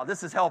on now,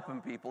 this is helping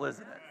people,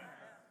 isn't it?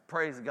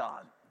 Praise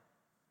God.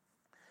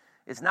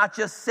 It's not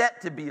just set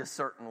to be a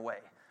certain way.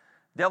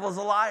 Devil's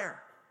a liar.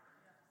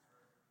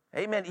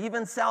 Amen.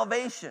 Even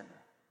salvation.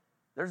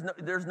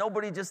 There's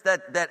nobody just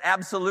that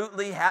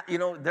absolutely,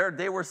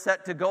 they were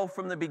set to go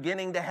from the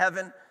beginning to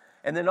heaven,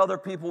 and then other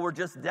people were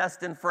just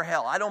destined for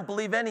hell. I don't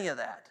believe any of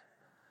that.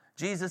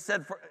 Jesus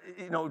said,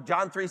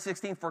 John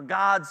 3:16, for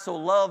God so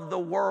loved the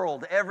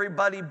world,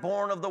 everybody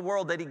born of the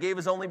world, that he gave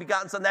his only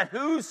begotten Son, that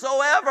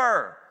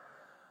whosoever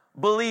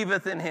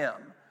believeth in him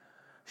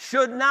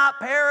should not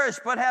perish,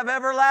 but have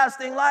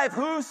everlasting life.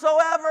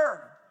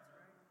 Whosoever.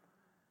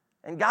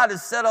 And God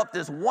has set up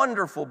this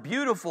wonderful,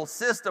 beautiful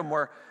system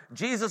where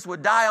Jesus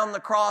would die on the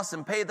cross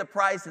and pay the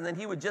price, and then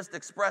he would just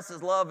express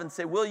his love and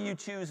say, will you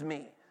choose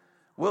me?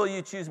 Will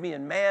you choose me?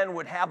 And man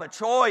would have a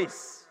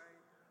choice.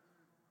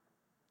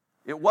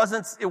 It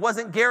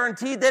wasn't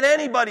guaranteed that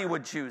anybody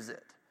would choose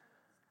it.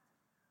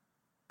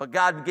 But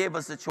God gave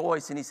us a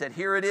choice, and he said,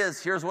 here it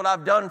is. Here's what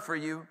I've done for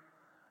you.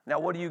 Now,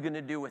 what are you going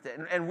to do with it?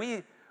 And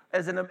we,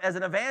 as an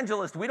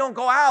evangelist, we don't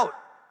go out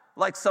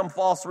like some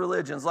false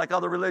religions, like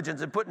other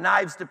religions, and put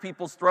knives to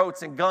people's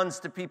throats and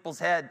guns to people's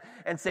head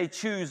and say,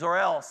 choose or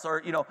else,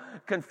 or,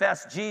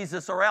 confess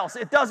Jesus or else.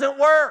 It doesn't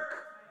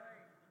work.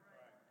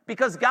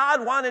 Because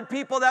God wanted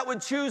people that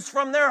would choose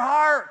from their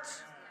heart.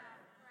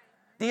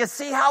 Do you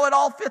see how it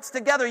all fits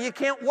together? You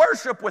can't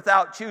worship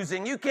without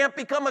choosing. You can't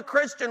become a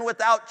Christian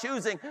without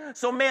choosing.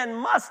 So man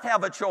must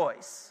have a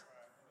choice.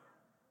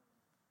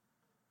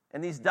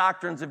 And these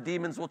doctrines of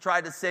demons will try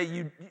to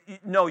say,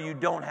 no, you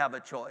don't have a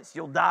choice.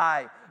 You'll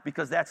die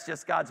because that's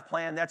just God's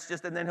plan.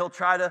 And then he'll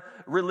try to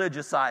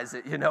religiousize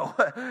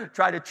it,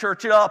 try to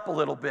church it up a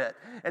little bit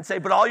and say,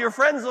 but all your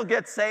friends will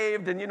get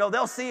saved and,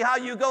 they'll see how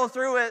you go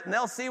through it and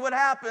they'll see what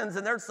happens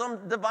and there's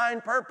some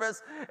divine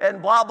purpose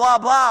and blah, blah,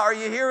 blah. Are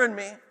you hearing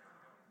me?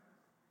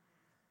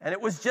 And it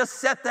was just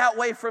set that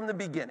way from the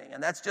beginning.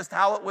 And that's just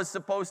how it was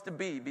supposed to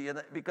be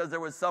because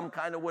there was some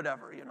kind of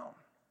whatever,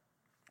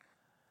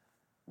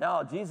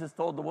 Now, Jesus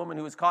told the woman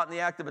who was caught in the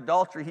act of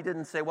adultery, he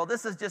didn't say, well,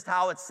 this is just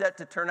how it's set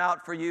to turn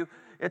out for you.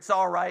 It's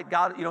all right.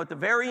 God, at the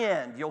very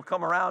end, you'll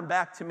come around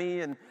back to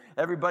me and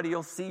everybody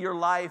will see your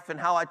life and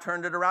how I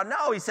turned it around.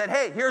 No, he said,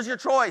 hey, here's your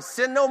choice.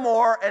 Sin no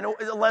more and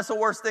unless a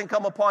worse thing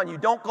come upon you.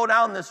 Don't go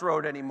down this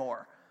road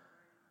anymore.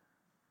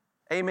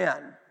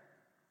 Amen.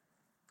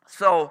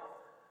 So,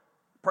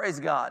 praise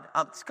God.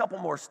 Just a couple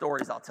more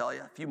stories I'll tell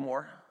you. A few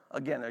more.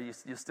 Again, are you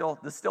still,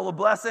 this still a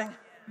blessing?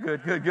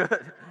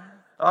 Good.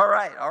 All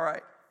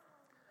right.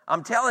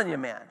 I'm telling you,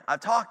 man,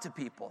 I've talked to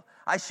people.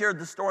 I shared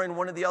the story in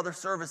one of the other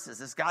services.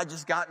 This guy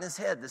just got in his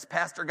head. This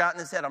pastor got in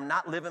his head. I'm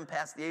not living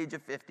past the age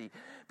of 50.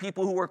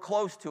 People who were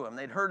close to him,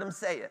 they'd heard him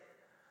say it.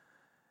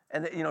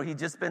 And, he'd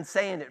just been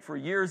saying it for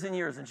years and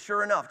years. And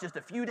sure enough, just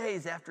a few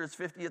days after his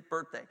 50th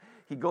birthday,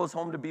 he goes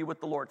home to be with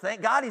the Lord.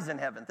 Thank God he's in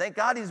heaven. Thank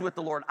God he's with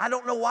the Lord. I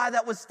don't know why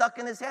that was stuck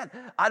in his head.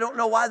 I don't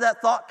know why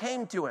that thought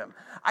came to him.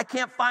 I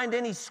can't find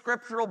any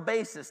scriptural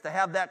basis to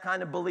have that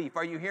kind of belief.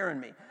 Are you hearing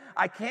me?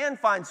 I can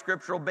find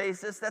scriptural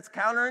basis that's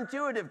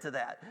counterintuitive to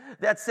that.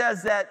 That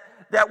says that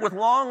with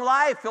long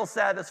life he'll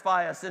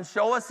satisfy us and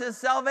show us his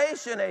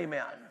salvation.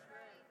 Amen.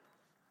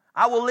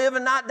 I will live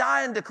and not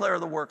die and declare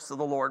the works of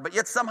the Lord. But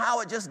yet somehow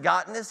it just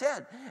got in his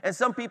head. And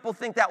some people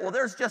think that, well,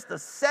 there's just a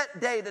set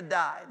day to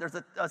die. There's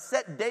a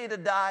set day to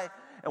die,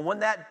 And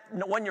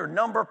when your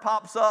number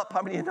pops up,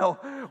 how many of you know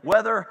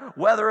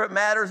whether it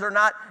matters or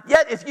not?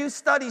 Yet, if you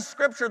study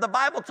Scripture, the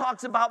Bible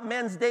talks about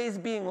men's days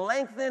being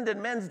lengthened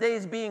and men's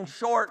days being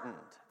shortened.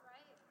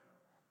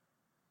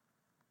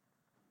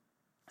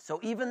 So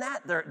even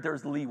that,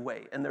 there's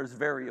leeway and there's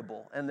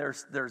variable and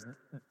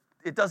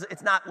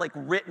it's not like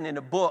written in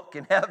a book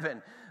in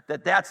heaven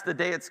that that's the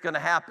day it's going to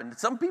happen.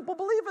 Some people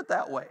believe it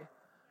that way.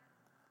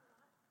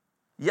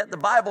 Yet the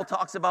Bible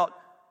talks about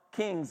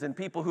kings and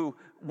people who,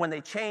 when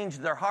they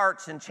changed their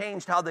hearts and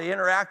changed how they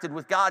interacted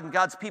with God and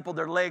God's people,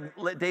 their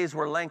days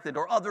were lengthened,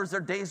 or others,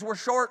 their days were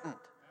shortened.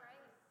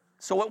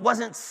 So it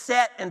wasn't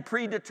set and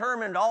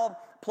predetermined,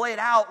 all played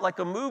out like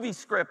a movie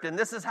script, and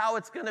this is how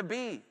it's going to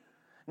be.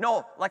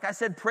 No, like I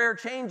said, prayer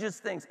changes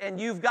things, and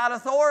you've got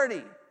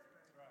authority.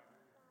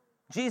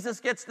 Jesus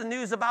gets the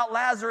news about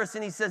Lazarus,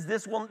 and he says,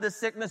 this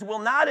sickness will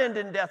not end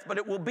in death, but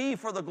it will be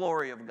for the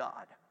glory of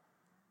God.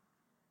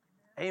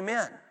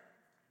 Amen.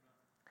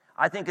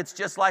 I think it's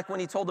just like when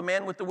he told the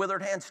man with the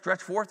withered hand,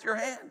 stretch forth your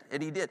hand.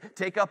 And he did.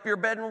 Take up your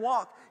bed and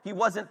walk. He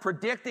wasn't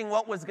predicting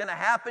what was going to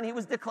happen. He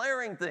was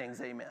declaring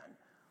things. Amen.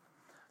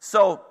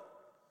 So,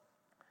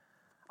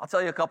 I'll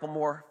tell you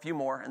a few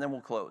more, and then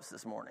we'll close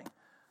this morning.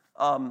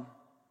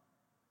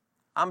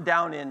 I'm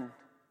down in,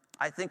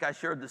 I think I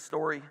shared this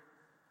story.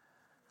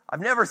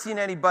 I've never seen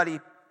anybody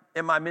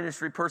in my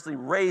ministry personally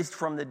raised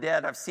from the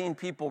dead. I've seen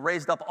people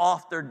raised up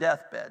off their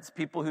deathbeds,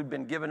 people who'd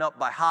been given up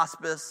by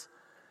hospice,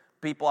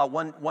 people.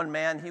 One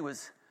man, he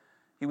was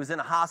in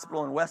a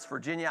hospital in West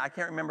Virginia. I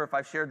can't remember if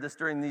I've shared this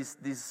during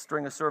these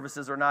string of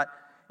services or not.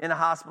 In a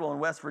hospital in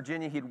West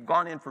Virginia, he'd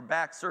gone in for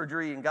back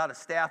surgery and got a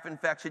staph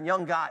infection.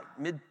 Young guy,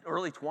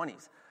 early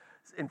 20s.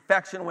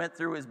 Infection went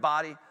through his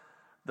body.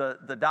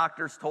 The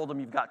doctors told him,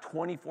 you've got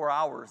 24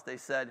 hours. They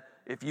said,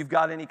 if you've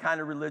got any kind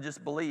of religious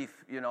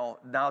belief,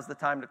 now's the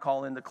time to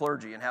call in the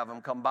clergy and have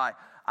them come by.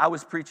 I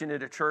was preaching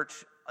at a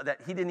church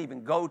that he didn't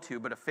even go to,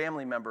 but a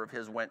family member of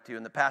his went to,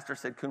 and the pastor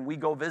said, can we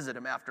go visit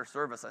him after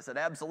service? I said,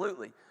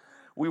 absolutely.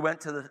 We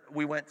went to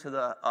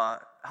the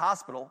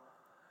hospital,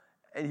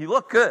 and he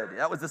looked good.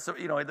 That was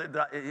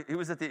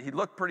he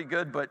looked pretty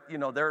good, but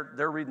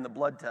they're reading the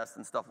blood test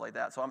and stuff like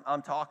that. So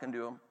I'm talking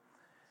to him.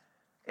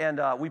 And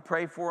we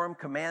pray for him,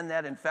 command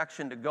that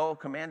infection to go,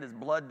 command his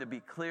blood to be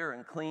clear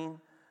and clean.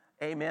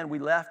 Amen. We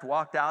left,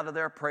 walked out of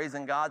there,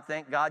 praising God.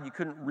 Thank God. You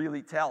couldn't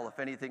really tell if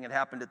anything had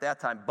happened at that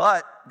time.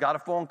 But got a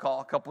phone call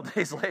a couple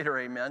days later,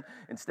 amen.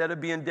 Instead of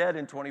being dead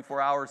in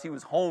 24 hours, he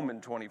was home in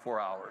 24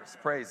 hours.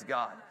 Praise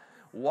God.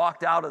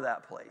 Walked out of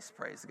that place.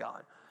 Praise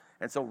God.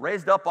 And so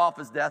raised up off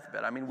his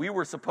deathbed. I mean, we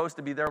were supposed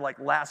to be there like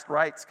last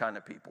rites kind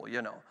of people,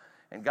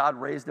 And God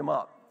raised him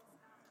up.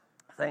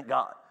 Thank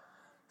God.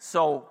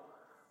 So,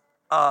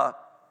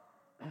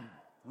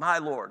 my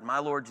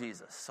Lord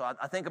Jesus. So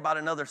I think about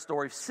another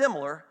story,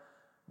 similar,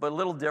 but a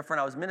little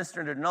different. I was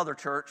ministering at another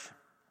church,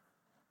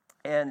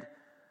 and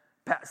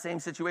same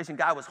situation.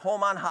 Guy was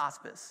home on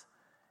hospice,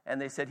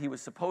 and they said he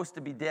was supposed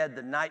to be dead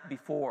the night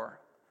before,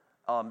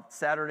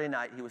 Saturday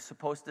night. He was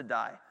supposed to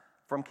die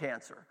from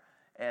cancer,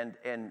 and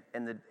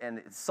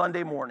it's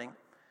Sunday morning,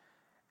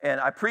 and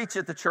I preach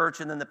at the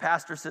church, and then the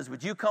pastor says,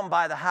 would you come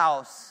by the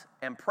house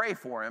and pray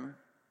for him?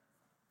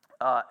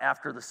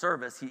 After the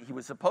service, he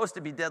was supposed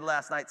to be dead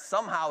last night.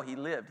 Somehow he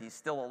lived. He's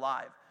still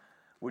alive.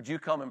 Would you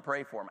come and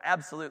pray for him?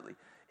 Absolutely.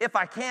 If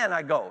I can,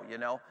 I go,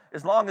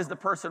 as long as the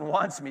person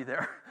wants me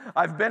there.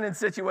 I've been in a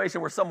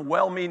situation where some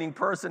well-meaning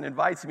person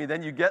invites me,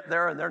 then you get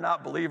there and they're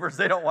not believers.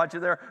 They don't want you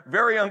there.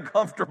 Very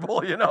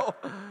uncomfortable,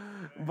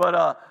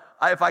 But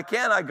if I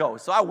can, I go.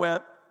 So I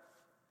went.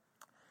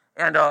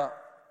 And,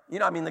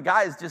 the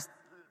guy is just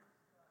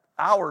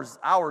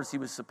hours he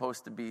was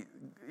supposed to be,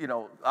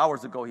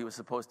 hours ago he was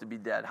supposed to be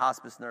dead.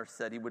 Hospice nurse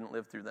said he wouldn't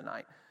live through the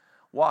night.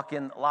 Walk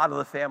in, a lot of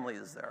the family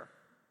is there.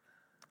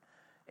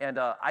 And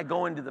I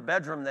go into the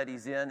bedroom that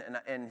he's in,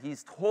 and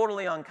he's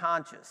totally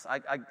unconscious.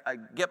 I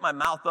get my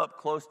mouth up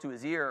close to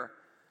his ear,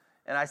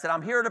 and I said,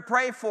 I'm here to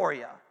pray for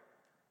you.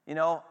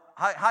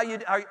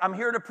 I'm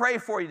here to pray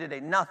for you today.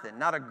 Nothing,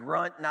 not a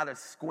grunt, not a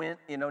squint,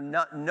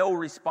 no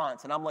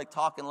response. And I'm like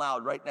talking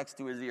loud right next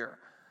to his ear.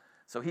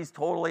 So he's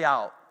totally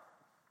out.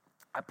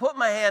 I put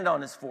my hand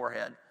on his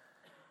forehead,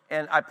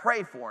 and I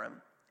pray for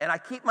him. And I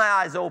keep my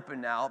eyes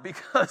open now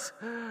because,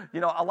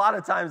 a lot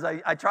of times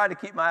I try to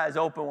keep my eyes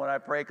open when I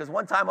pray. Because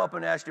one time up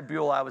in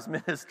Ashtabula, I was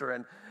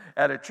ministering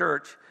at a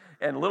church,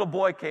 and a little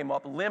boy came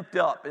up, limped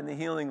up in the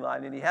healing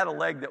line, and he had a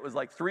leg that was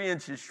like 3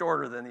 inches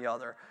shorter than the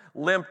other,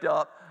 limped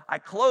up. I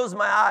closed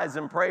my eyes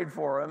and prayed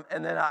for him,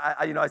 and then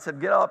I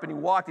said, get up, and he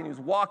walked, and he was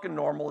walking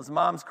normal. His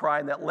mom's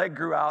crying. That leg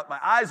grew out. My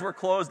eyes were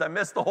closed. I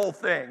missed the whole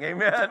thing.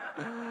 Amen?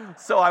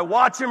 So I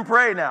watch him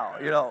pray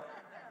now,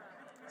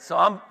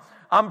 So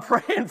I'm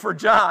praying for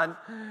John,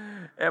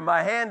 and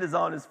my hand is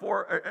on his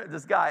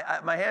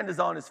my hand is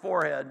on his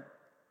forehead,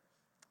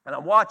 and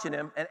I'm watching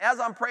him, and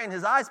as I'm praying,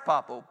 his eyes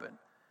pop open,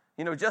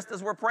 just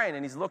as we're praying,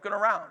 and he's looking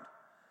around.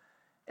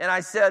 And I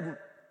said,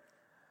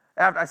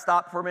 after I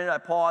stopped for a minute, I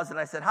paused, and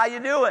I said, how you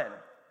doing?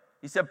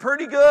 He said,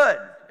 pretty good,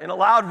 in a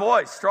loud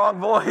voice, strong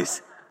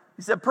voice.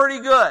 He said,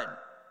 pretty good.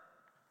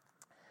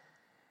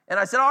 And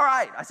I said, all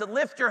right. I said,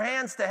 lift your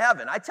hands to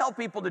heaven. I tell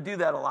people to do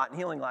that a lot in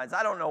healing lines.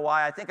 I don't know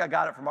why. I think I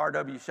got it from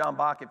R.W.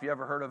 Schambach. If you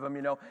ever heard of him,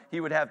 he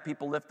would have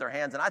people lift their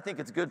hands. And I think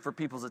it's good for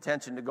people's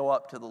attention to go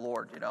up to the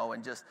Lord,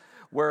 and just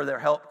where their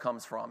help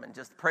comes from. And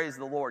just praise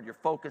the Lord. You're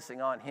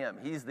focusing on him.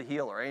 He's the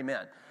healer.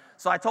 Amen.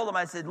 So I told him,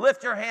 I said,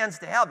 lift your hands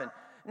to heaven.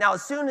 Now,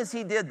 as soon as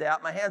he did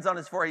that, my hand's on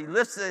his forehead, he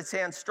lifts his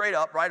hands straight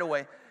up right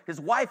away.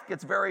 His wife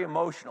gets very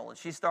emotional, and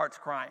she starts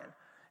crying.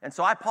 And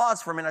so I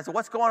paused for a minute. I said,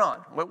 what's going on?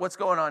 What's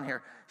going on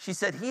here? She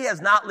said, he has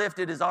not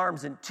lifted his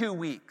arms in 2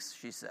 weeks,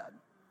 she said.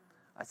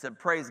 I said,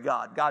 praise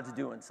God. God's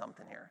doing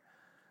something here.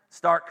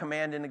 Start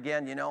commanding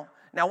again,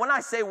 Now, when I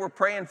say we're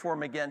praying for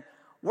him again,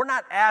 we're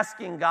not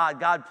asking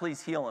God,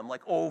 please heal him,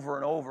 like over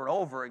and over and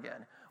over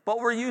again. But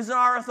we're using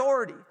our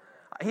authority.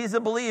 He's a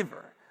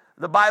believer.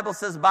 The Bible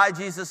says, by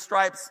Jesus'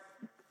 stripes,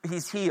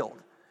 he's healed.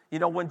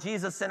 When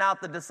Jesus sent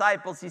out the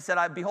disciples, he said,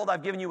 behold,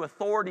 I've given you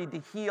authority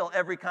to heal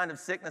every kind of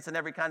sickness and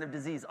every kind of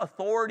disease.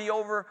 Authority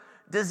over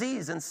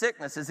disease and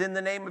sickness is in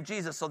the name of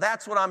Jesus. So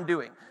that's what I'm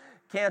doing.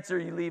 Cancer,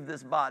 you leave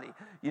this body.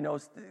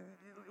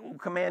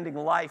 Commanding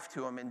life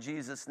to him in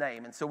Jesus'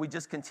 name. And so we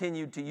just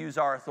continued to use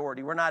our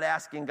authority. We're not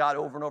asking God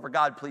over and over,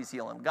 God, please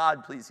heal him.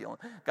 God, please heal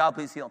him. God,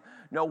 please heal him.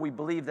 No, we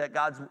believe that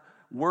God's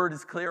word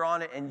is clear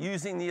on it and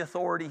using the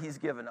authority he's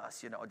given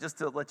us, just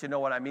to let you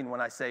know what I mean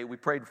when I say we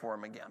prayed for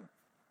him again.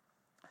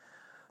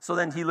 So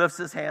then he lifts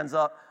his hands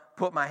up,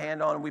 put my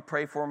hand on him, we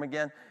pray for him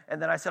again.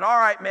 And then I said, all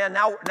right, man,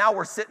 now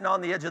we're sitting on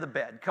the edge of the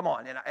bed. Come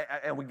on.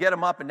 And we get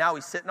him up, and now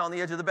he's sitting on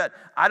the edge of the bed.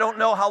 I don't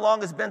know how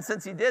long it's been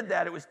since he did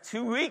that. It was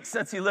 2 weeks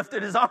since he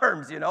lifted his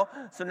arms,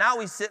 So now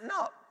he's sitting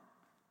up.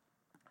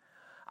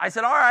 I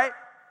said, all right,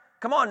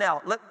 come on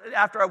now.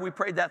 After we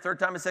prayed that third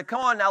time, I said,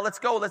 come on now, let's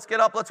go. Let's get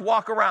up. Let's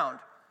walk around.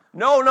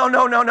 No,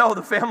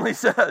 the family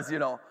says,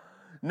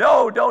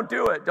 No, don't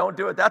do it. Don't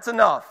do it. That's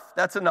enough.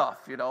 That's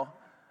enough,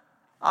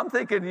 I'm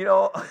thinking,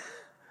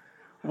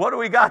 what do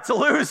we got to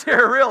lose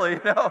here, really?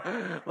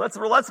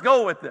 Let's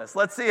go with this.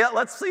 Let's see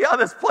how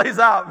this plays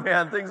out,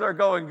 man. Things are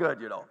going good,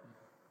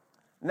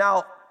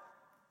 Now,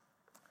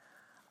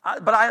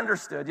 but I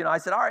understood, I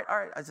said, all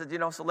right. I said,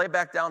 so lay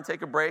back down,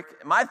 take a break.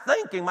 My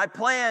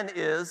plan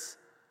is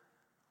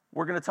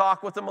we're going to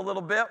talk with them a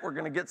little bit. We're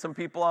going to get some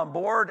people on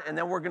board, and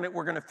then we're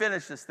going to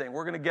finish this thing.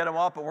 We're going to get them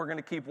up, and we're going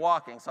to keep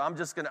walking. So I'm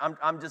just going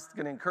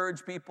to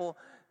encourage people.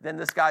 Then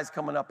this guy's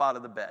coming up out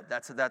of the bed.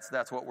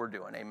 That's what we're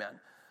doing. Amen.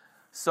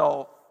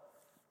 So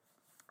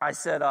I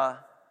said,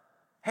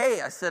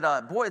 hey,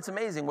 boy, it's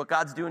amazing what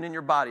God's doing in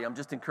your body. I'm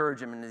just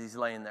encouraging him as he's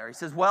laying there. He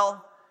says,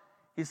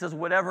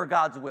 whatever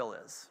God's will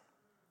is.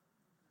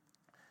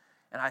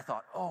 And I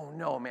thought, oh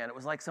no, man, it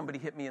was like somebody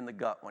hit me in the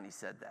gut when he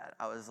said that.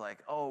 I was like,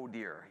 oh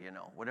dear,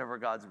 whatever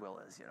God's will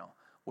is,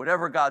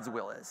 whatever God's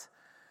will is.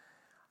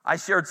 I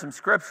shared some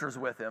scriptures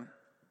with him,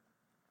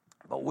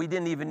 but we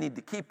didn't even need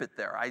to keep it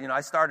there.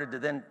 I started to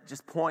then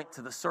just point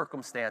to the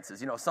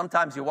circumstances.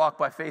 Sometimes you walk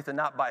by faith and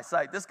not by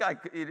sight. This guy,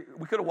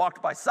 we could have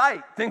walked by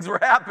sight. Things were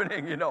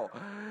happening,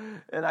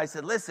 And I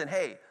said, listen,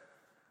 hey,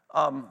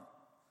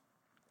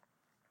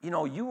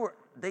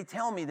 they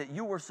tell me that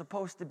you were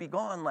supposed to be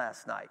gone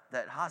last night.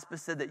 That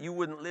hospice said that you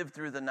wouldn't live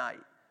through the night.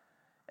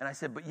 And I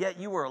said, but yet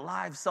you were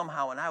alive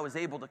somehow, and I was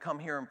able to come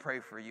here and pray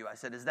for you. I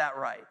said, is that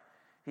right?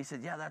 He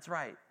said, yeah, that's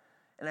right.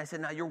 And I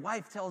said, now your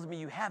wife tells me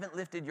you haven't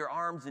lifted your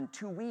arms in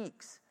 2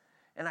 weeks.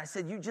 And I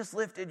said, you just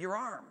lifted your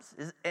arms.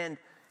 And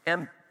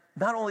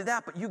not only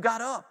that, but you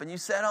got up and you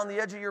sat on the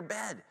edge of your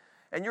bed.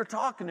 And you're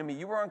talking to me.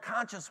 You were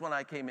unconscious when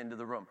I came into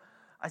the room.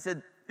 I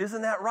said,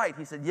 isn't that right?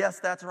 He said, yes,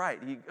 that's right.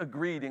 He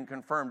agreed and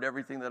confirmed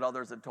everything that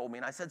others had told me.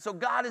 And I said, so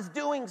God is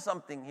doing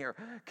something here.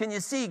 Can you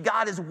see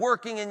God is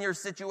working in your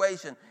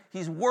situation?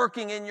 He's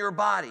working in your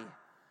body.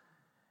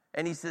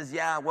 And he says,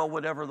 yeah, well,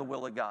 whatever the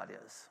will of God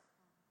is.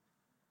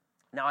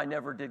 Now, I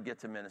never did get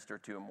to minister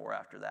to him more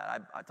after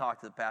that. I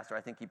talked to the pastor.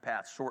 I think he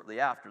passed shortly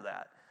after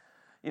that.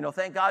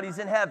 Thank God he's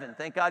in heaven.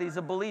 Thank God he's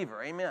a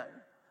believer. Amen.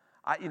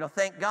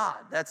 Thank God.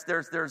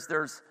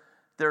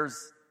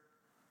 There's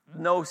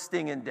no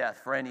sting in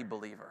death for any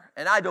believer.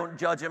 And I don't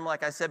judge him,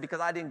 like I said, because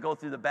I didn't go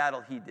through the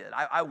battle he did.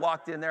 I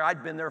walked in there.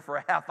 I'd been there for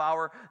a half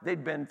hour.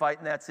 They'd been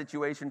fighting that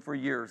situation for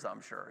years,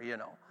 I'm sure,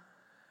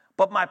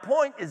 But my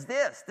point is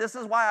this. This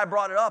is why I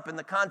brought it up in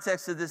the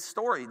context of this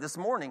story this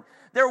morning.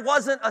 There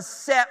wasn't a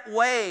set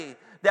way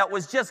that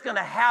was just going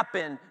to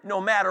happen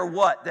no matter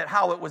what, that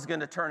how it was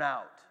going to turn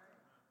out.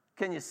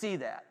 Can you see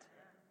that?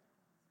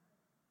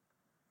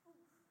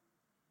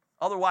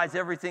 Otherwise,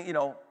 everything,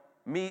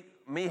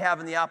 me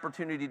having the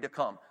opportunity to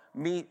come,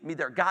 me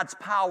there, God's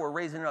power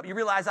raising it up. You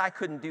realize I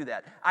couldn't do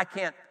that. I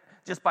can't,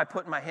 just by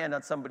putting my hand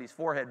on somebody's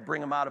forehead, bring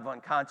them out of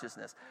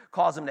unconsciousness,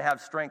 cause them to have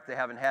strength they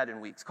haven't had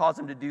in weeks, cause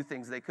them to do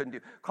things they couldn't do,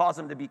 cause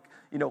them to be,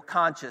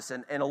 conscious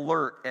and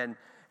alert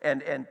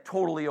and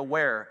totally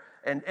aware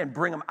and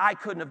bring them. I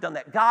couldn't have done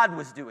that. God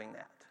was doing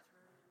that.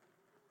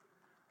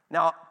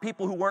 Now,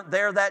 people who weren't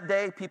there that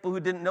day, people who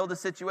didn't know the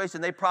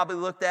situation, they probably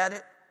looked at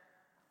it.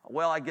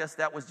 Well, I guess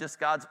that was just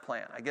God's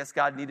plan. I guess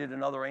God needed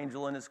another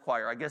angel in his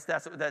choir. I guess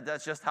that's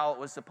just how it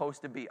was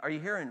supposed to be. Are you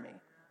hearing me?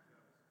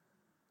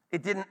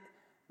 It didn't.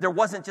 there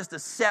wasn't just a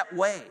set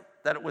way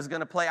that it was going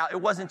to play out. He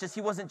wasn't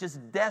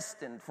just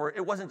destined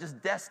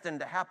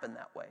to happen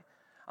that way.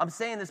 I'm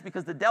saying this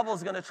because the devil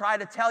is going to try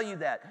to tell you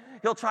that.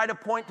 He'll try to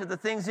point to the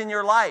things in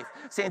your life,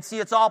 saying, see,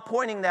 it's all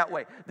pointing that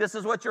way. This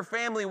is what your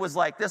family was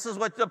like. This is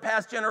what the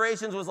past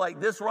generations was like.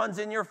 This runs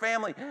in your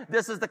family.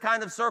 This is the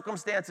kind of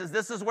circumstances.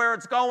 This is where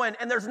it's going,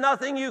 and there's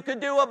nothing you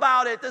could do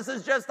about it. This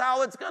is just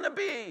how it's going to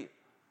be.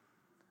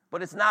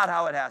 But it's not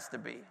how it has to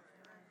be.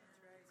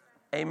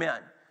 Amen.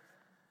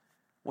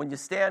 When you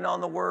stand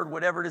on the Word,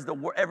 whatever it is,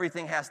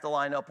 everything has to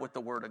line up with the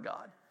Word of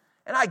God.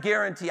 And I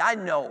guarantee, I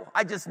know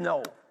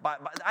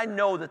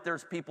that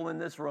there's people in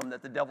this room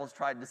that the devil's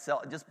tried to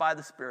sell, just by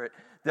the Spirit,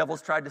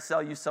 devil's tried to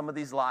sell you some of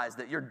these lies,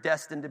 that you're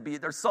destined to be,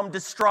 there's some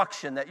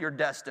destruction that you're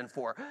destined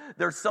for.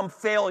 There's some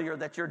failure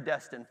that you're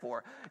destined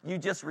for. You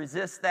just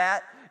resist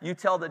that. You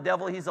tell the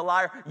devil he's a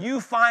liar.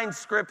 You find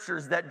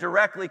scriptures that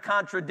directly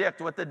contradict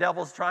what the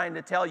devil's trying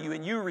to tell you,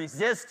 and you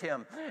resist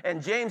him.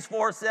 And James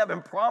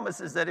 4:7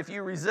 promises that if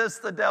you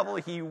resist the devil,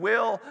 he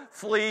will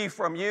flee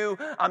from you.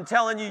 I'm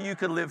telling you, you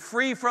could live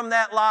free from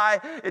that lie.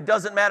 It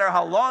doesn't matter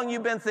how long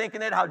you've been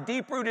thinking it, how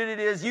deep-rooted it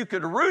is. You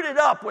could root it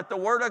up with the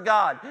Word of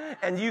God,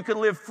 and you can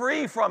live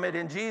free from it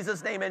in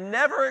Jesus' name and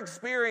never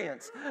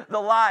experience the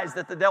lies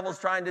that the devil's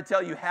trying to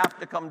tell you have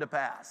to come to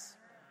pass.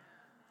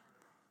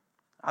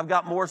 I've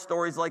got more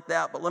stories like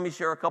that, but let me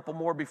share a couple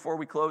more before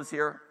we close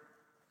here.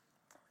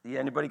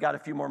 Anybody got a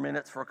few more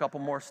minutes for a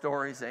couple more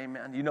stories?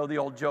 Amen. You know the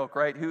old joke,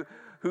 right? Who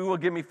will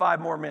give me 5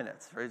 more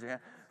minutes? Raise your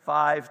hand.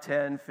 5,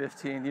 10,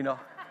 15, you know.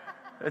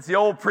 It's the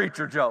old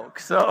preacher joke.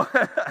 So,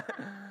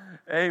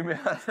 amen.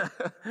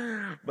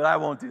 But I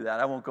won't do that.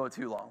 I won't go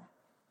too long.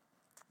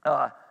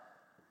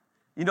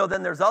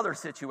 Then there's other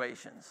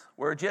situations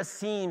where it just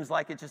seems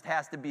like it just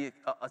has to be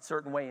a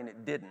certain way, and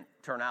it didn't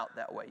turn out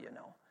that way,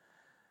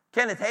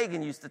 Kenneth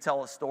Hagin used to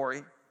tell a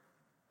story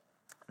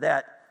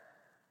that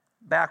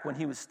back when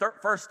he was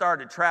first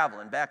started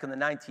traveling, back in the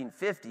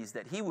 1950s,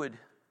 that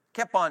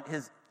kept on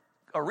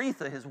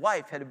Aretha, his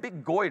wife, had a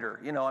big goiter.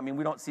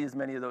 We don't see as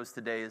many of those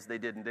today as they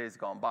did in days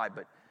gone by,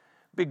 but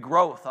big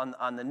growth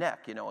on the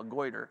neck, a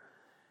goiter.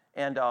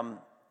 And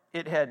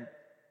it had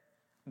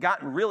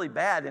gotten really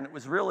bad, and it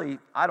was really,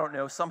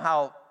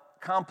 somehow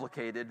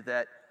complicated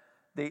that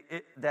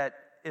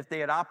if they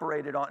had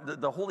operated on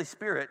the Holy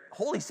Spirit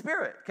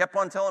kept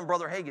on telling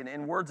Brother Hagin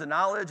in words of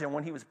knowledge, and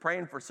when he was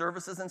praying for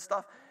services and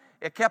stuff,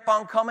 it kept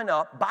on coming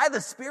up by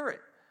the Spirit.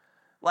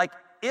 Like,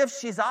 if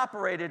she's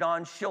operated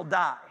on, she'll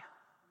die.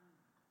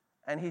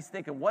 And he's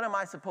thinking, what am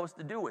I supposed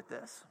to do with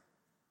this?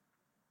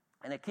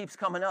 And it keeps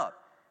coming up.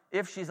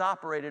 If she's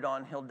operated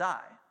on, he'll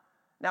die.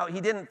 Now,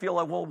 he didn't feel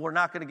like, well, we're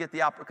not going to get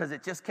the because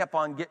it just kept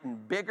on getting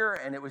bigger,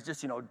 and it was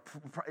just,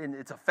 and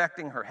it's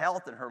affecting her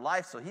health and her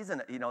life. So he's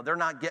they're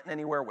not getting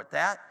anywhere with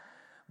that.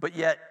 But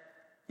yet,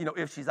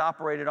 if she's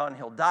operated on,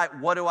 he'll die.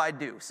 What do I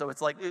do? So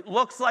it's like, it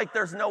looks like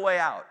there's no way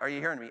out. Are you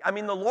hearing me?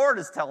 The Lord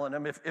is telling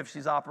him if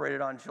she's operated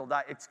on, she'll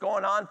die. It's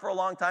going on for a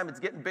long time. It's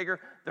getting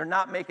bigger. They're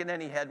not making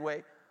any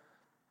headway.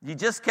 He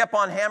just kept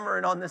on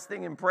hammering on this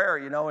thing in prayer,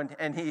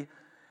 and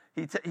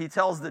he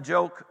tells the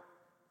joke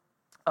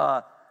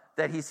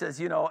that he says,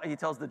 he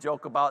tells the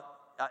joke about,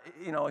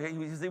 he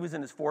was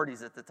in his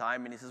 40s at the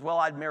time, and he says, well,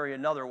 I'd marry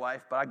another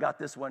wife, but I got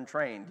this one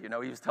trained. He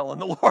was telling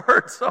the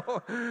Lord.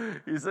 So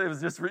he said it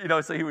was just,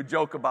 so he would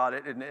joke about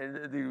it,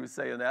 and he was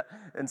saying that.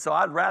 And so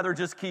I'd rather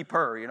just keep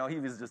her, he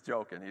was just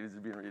joking. He was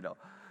being,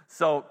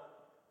 So,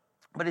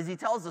 but as he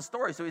tells the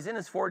story, so he's in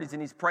his 40s,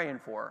 and he's praying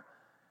for her,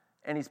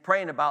 and he's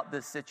praying about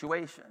this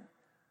situation,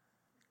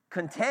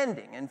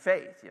 contending in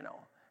faith,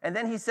 And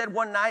then he said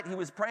one night he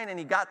was praying and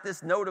he got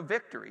this note of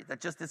victory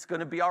that just it's going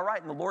to be all right.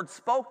 And the Lord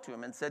spoke to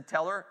him and said,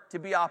 tell her to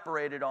be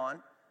operated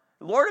on.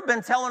 The Lord had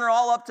been telling her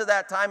all up to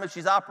that time, if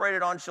she's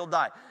operated on, she'll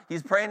die.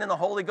 He's praying in the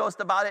Holy Ghost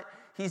about it.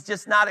 He's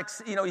just not,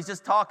 he's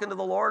just talking to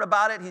the Lord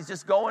about it. He's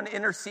just going,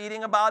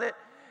 interceding about it.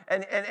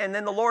 And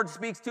then the Lord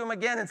speaks to him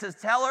again and says,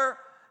 tell her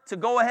to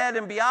go ahead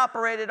and be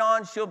operated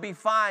on. She'll be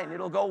fine.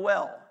 It'll go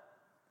well.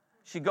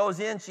 She goes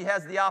in. She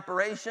has the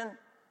operation.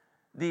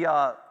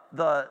 The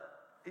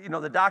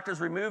doctors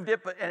removed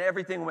it, and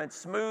everything went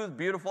smooth,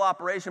 beautiful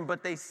operation.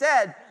 But they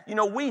said,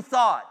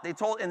 they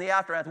told in the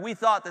aftermath, we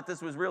thought that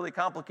this was really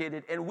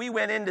complicated, and we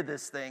went into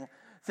this thing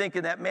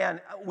thinking that, man,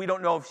 we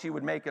don't know if she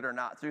would make it or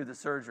not through the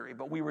surgery,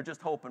 but we were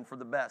just hoping for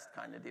the best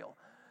kind of deal.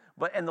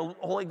 And the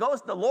Holy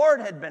Ghost, the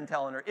Lord had been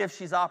telling her, if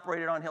she's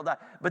operated on, he'll die.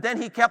 But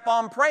then he kept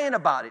on praying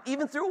about it.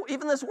 Even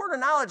this word of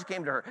knowledge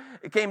came to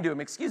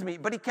him,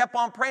 but he kept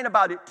on praying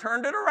about it,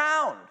 turned it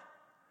around.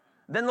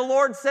 Then the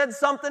Lord said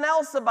something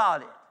else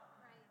about it.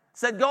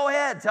 Said, go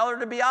ahead, tell her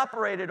to be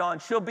operated on.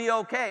 She'll be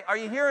okay. Are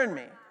you hearing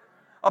me?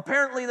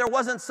 Apparently there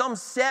wasn't some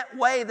set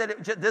way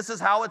that this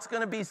is how it's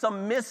going to be,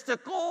 some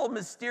mystical,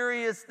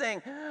 mysterious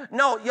thing.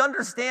 No, you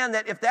understand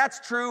that if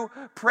that's true,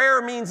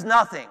 prayer means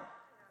nothing.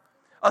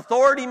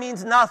 Authority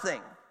means nothing.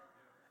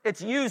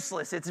 It's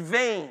useless. It's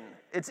vain.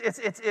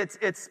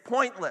 It's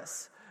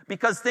pointless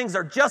because things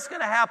are just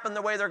going to happen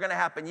the way they're going to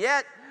happen.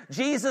 Yet,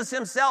 Jesus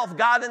himself,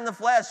 God in the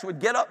flesh, would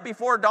get up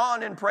before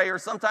dawn and pray, or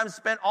sometimes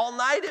spent all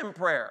night in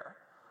prayer.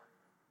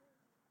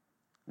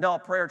 No,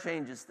 prayer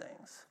changes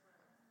things.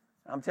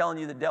 I'm telling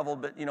you, the devil,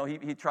 but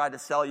he tried to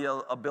sell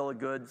you a bill of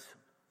goods.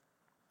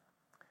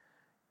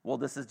 Well,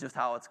 this is just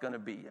how it's going to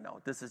be,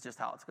 This is just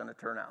how it's going to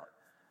turn out.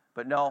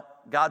 But no,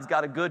 God's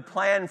got a good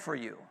plan for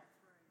you.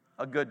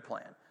 A good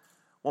plan.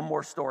 One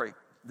more story.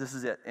 This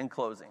is it, in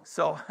closing.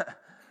 So,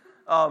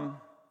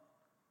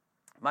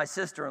 my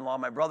sister-in-law,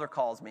 my brother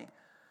calls me.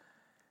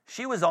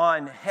 She was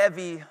on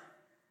heavy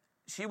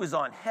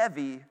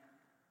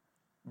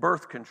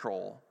birth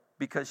control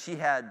because she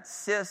had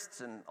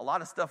cysts and a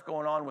lot of stuff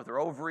going on with her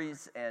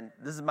ovaries. And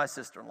this is my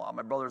sister-in-law,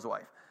 my brother's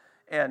wife.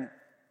 And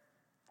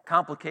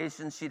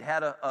complications.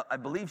 I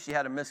believe she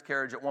had a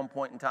miscarriage at one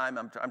point in time.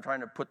 I'm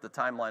trying to put the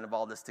timeline of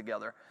all this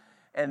together.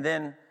 And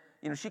then,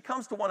 she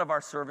comes to one of our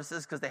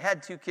services because they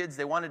had 2 kids.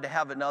 They wanted to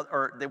have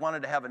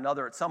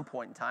another at some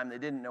point in time. They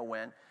didn't know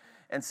when.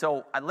 And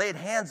so I laid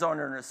hands on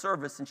her in a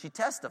service, and she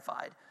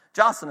testified.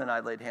 Jocelyn and I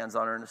laid hands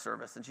on her in a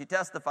service, and she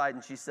testified,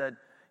 and she said,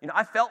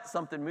 I felt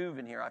something move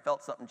in here. I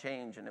felt something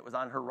change, and it was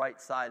on her right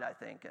side, I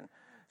think. And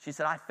she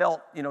said, I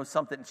felt,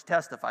 something. She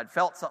testified,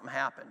 felt something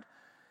happened.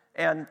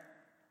 And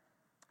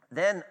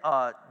then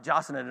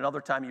Jocelyn, at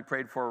another time, you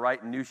prayed for her,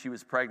 right, and knew she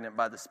was pregnant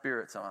by the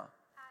Spirit somehow.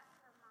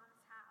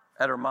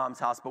 At her mom's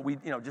house, but we,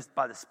 just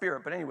by the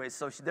Spirit. But anyway,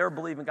 so they're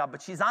believing God,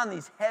 but she's on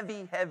these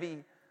heavy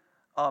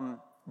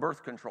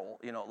birth control,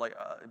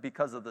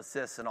 because of the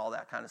cysts and all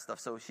that kind of stuff.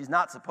 So she's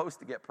not supposed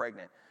to get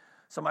pregnant.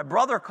 So my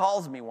brother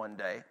calls me one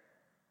day,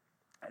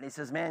 and he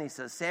says,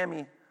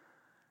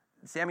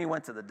 Sammy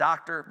went to the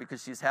doctor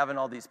because she's having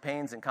all these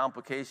pains and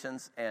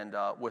complications and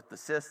with the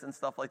cysts and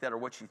stuff like that, or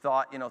what she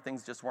thought,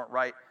 things just weren't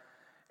right.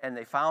 And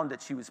they found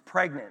that she was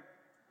pregnant.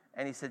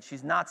 And he said,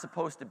 she's not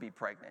supposed to be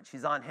pregnant.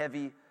 She's on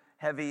heavy,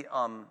 the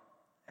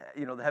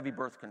heavy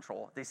birth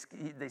control.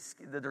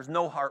 There's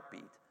no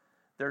heartbeat.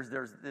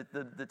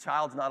 The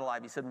child's not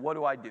alive. He said, what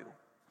do I do?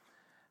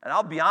 And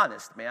I'll be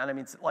honest,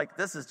 man.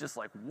 This is just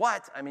like,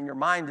 what? Your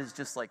mind is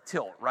just like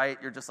tilt, right?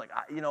 You're just like,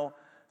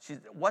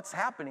 what's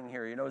happening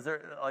here? Is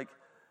there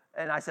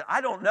and I said,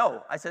 I don't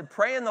know. I said,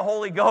 pray in the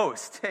Holy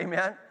Ghost.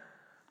 Amen.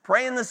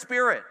 Pray in the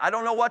Spirit. I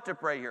don't know what to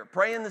pray here.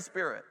 Pray in the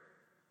Spirit.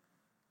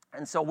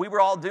 And so we were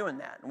all doing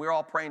that, and we were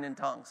all praying in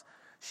tongues.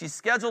 She's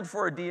scheduled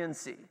for a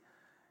D&C.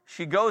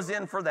 She goes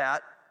in for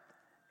that,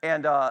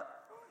 and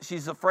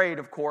she's afraid,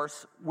 of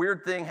course.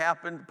 Weird thing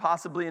happened,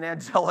 possibly an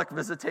angelic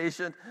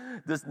visitation.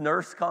 This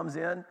nurse comes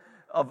in.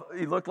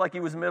 He looked like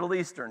he was Middle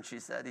Eastern, she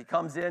said. He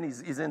comes in,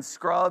 he's in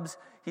scrubs.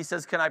 He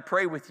says, can I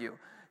pray with you?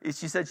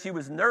 She said she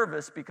was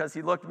nervous because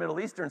he looked Middle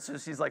Eastern, so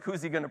she's like,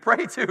 who's he going to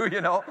pray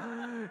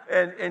to,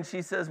 And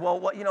she says, well,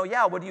 what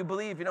do you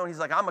believe? And he's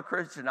like, I'm a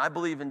Christian. I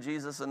believe in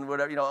Jesus and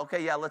whatever.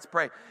 Okay, yeah, let's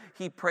pray.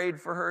 He prayed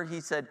for her. He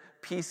said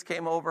peace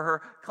came over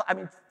her.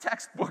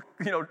 Textbook,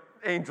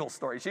 angel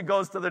story. She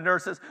goes to the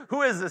nurses.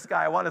 Who is this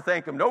guy? I want to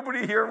thank him.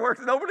 Nobody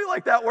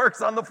like that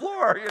works on the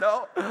floor,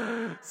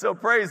 So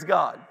praise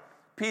God.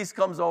 Peace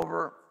comes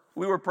over.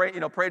 We were prayed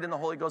in the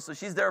Holy Ghost. So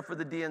she's there for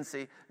the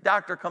D&C.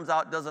 Doctor comes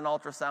out, does an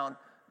ultrasound.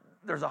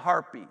 There's a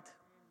heartbeat,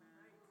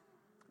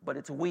 but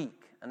it's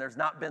weak, and there's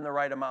not been the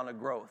right amount of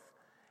growth,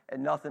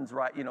 and nothing's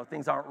right.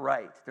 Things aren't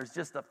right. There's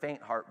just a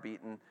faint heartbeat,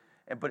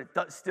 but it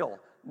does still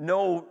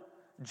no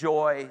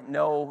joy,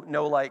 no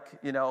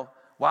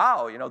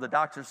wow. The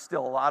doctor's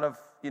still a lot of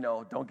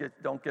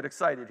don't get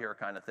excited here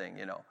kind of thing.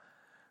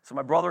 So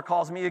my brother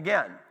calls me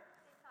again.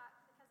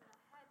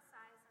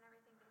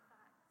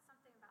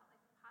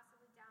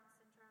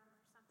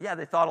 Yeah,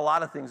 they thought a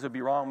lot of things would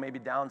be wrong, maybe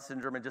Down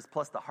syndrome, and just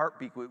plus the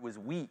heartbeat was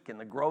weak and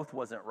the growth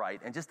wasn't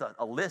right, and just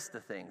a list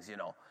of things,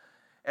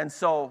 And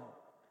so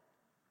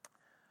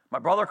my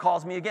brother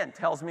calls me again,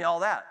 tells me all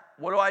that.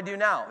 What do I do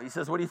now? He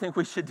says, what do you think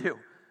we should do?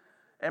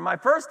 And my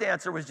first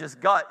answer was just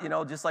gut,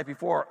 just like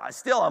before.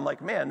 I'm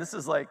like, man, this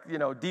is like,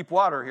 deep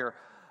water here.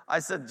 I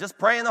said, just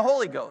pray in the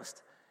Holy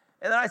Ghost.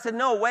 And then I said,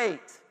 no,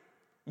 wait.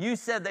 You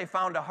said they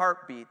found a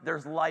heartbeat.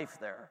 There's life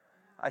there.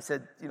 I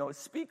said,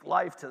 speak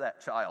life to that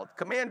child.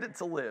 Command it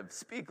to live.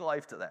 Speak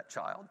life to that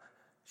child.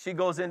 She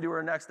goes into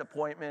her next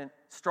appointment,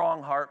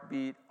 strong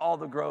heartbeat, all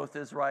the growth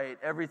is right,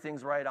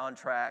 everything's right on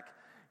track.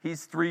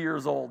 He's 3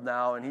 years old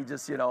now, and he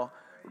just,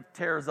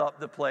 tears up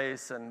the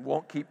place and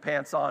won't keep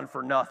pants on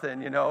for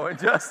nothing, and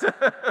just,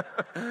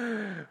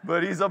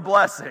 but he's a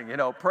blessing,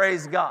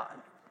 praise God.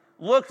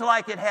 Looked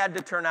like it had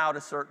to turn out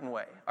a certain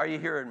way. Are you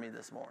hearing me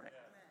this morning?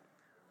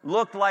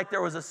 Looked like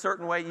there was a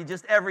certain way.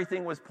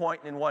 Everything was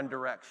pointing in one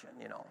direction,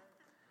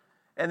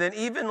 And then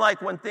even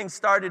like when things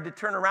started to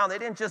turn around, they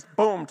didn't just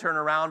boom turn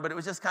around, but it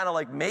was just kind of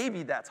like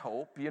maybe that's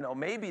hope,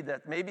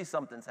 maybe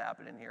something's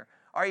happening here.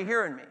 Are you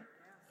hearing me? Yeah.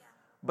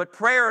 But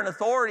prayer and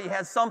authority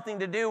has something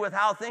to do with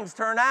how things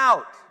turn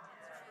out.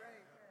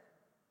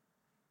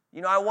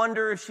 I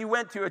wonder if she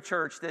went to a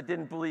church that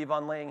didn't believe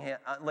on laying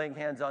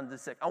hands on the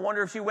sick. I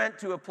wonder if she went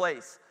to a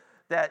place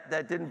that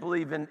didn't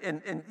believe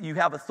in you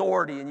have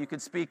authority and you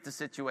could speak to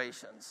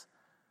situations.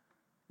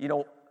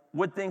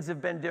 Would things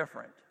have been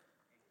different?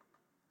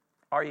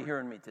 Are you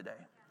hearing me today?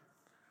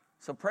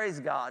 So praise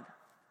God.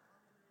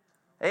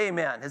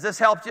 Amen. Has this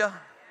helped you?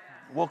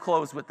 We'll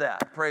close with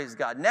that. Praise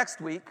God.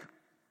 Next week,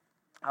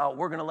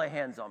 we're going to lay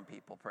hands on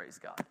people, praise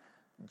God.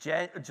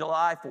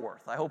 July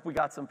 4th. I hope we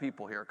got some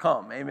people here.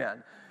 Come,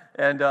 amen.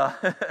 And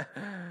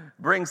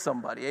bring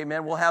somebody,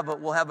 amen. We'll have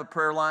a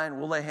prayer line.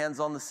 We'll lay hands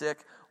on the sick.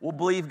 We'll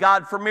believe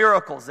God for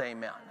miracles,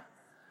 amen.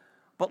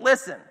 But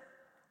listen,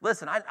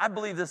 I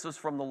believe this was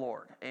from the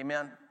Lord,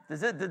 amen.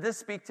 Did this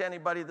speak to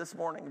anybody this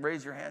morning?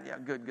 Raise your hand. Yeah,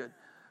 good.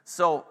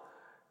 So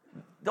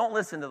don't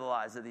listen to the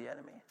lies of the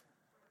enemy.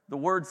 The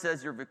word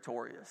says you're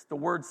victorious. The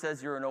word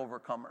says you're an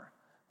overcomer.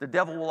 The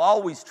devil will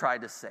always try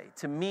to say,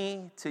 to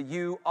me, to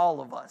you,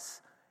 all of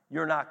us,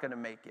 you're not going to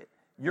make it.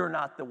 You're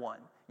not the one.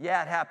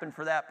 Yeah, it happened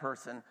for that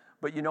person,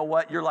 but you know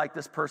what? You're like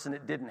this person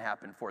it didn't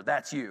happen for.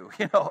 That's you.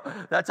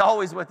 That's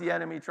always what the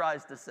enemy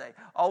tries to say.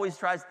 Always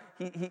tries.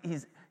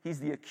 He's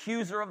the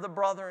accuser of the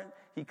brethren.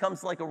 He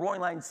comes like a roaring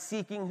lion,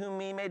 seeking whom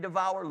he may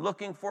devour,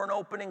 looking for an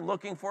opening,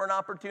 looking for an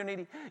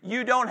opportunity.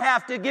 You don't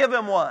have to give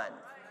him one.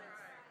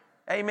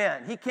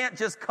 Amen. He can't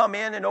just come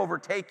in and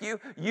overtake you.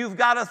 You've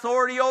got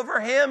authority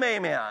over him.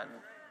 Amen.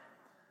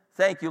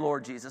 Thank you,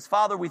 Lord Jesus.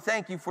 Father, we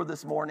thank you for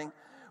this morning.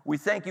 We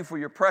thank you for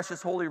your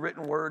precious holy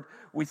written word.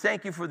 We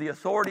thank you for the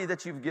authority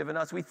that you've given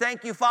us. We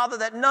thank you, Father,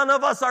 that none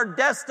of us are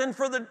destined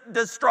for the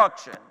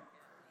destruction.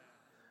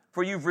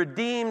 For you've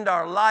redeemed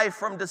our life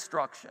from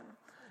destruction.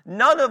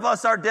 None of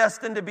us are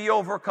destined to be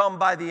overcome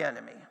by the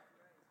enemy.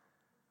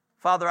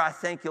 Father, I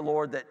thank you,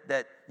 Lord,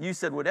 that you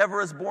said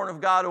whatever is born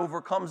of God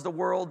overcomes the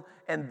world,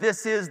 and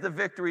this is the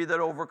victory that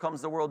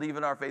overcomes the world,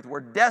 even our faith. We're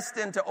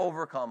destined to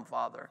overcome,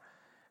 Father.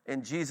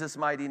 In Jesus'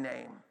 mighty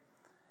name,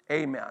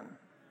 amen.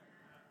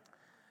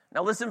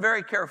 Now listen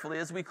very carefully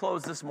as we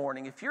close this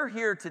morning. If you're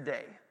here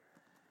today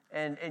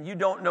and you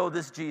don't know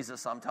this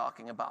Jesus I'm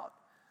talking about,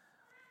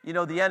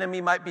 the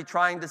enemy might be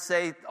trying to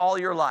say all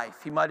your life.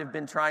 He might have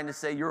been trying to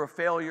say you're a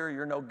failure,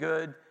 you're no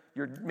good,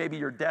 maybe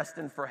you're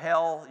destined for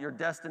hell, you're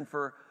destined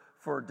for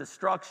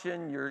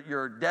destruction,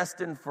 you're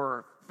destined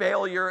for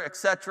failure,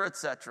 etc.,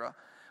 etc.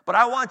 But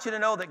I want you to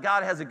know that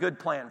God has a good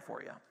plan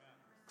for you.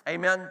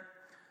 Amen?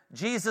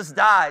 Jesus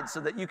died so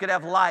that you could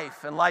have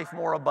life and life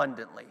more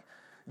abundantly.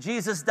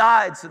 Jesus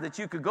died so that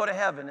you could go to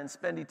heaven and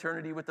spend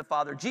eternity with the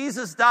Father.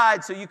 Jesus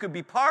died so you could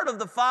be part of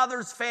the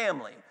Father's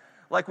family,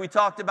 like we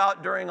talked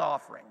about during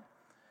offering.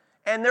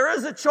 And there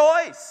is a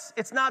choice.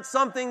 It's not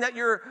something that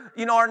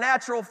our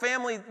natural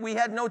family, we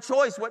had no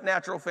choice what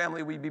natural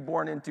family we'd be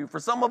born into. For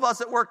some of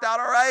us, it worked out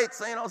all right.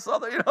 So,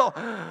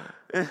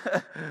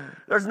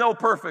 there's no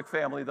perfect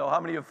family, though. How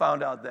many have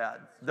found out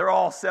that? They're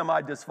all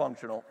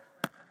semi-dysfunctional.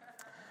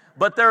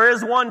 But there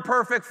is one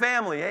perfect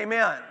family.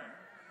 Amen.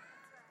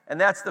 And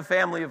that's the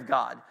family of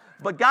God.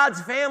 But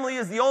God's family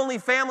is the only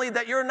family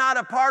that you're not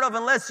a part of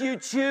unless you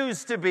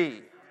choose to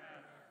be.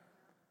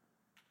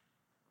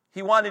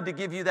 He wanted to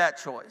give you that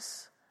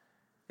choice.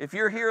 If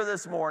you're here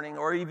this morning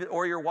or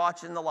you're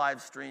watching the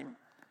live stream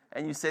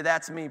and you say,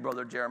 that's me,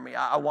 Brother Jeremy.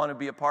 I want to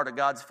be a part of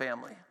God's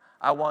family.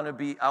 I want to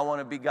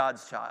be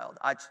God's child.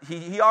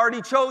 He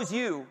already chose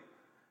you,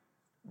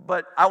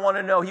 but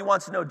he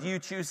wants to know, do you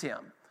choose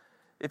him?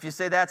 If you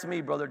say, that's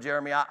me, Brother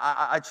Jeremy,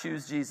 I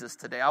choose Jesus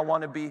today. I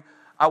want to be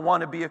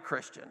a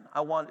Christian.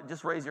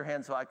 Just raise your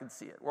hand so I can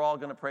see it. We're all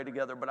going to pray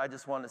together, but I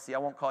just want to see. I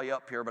won't call you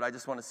up here, but I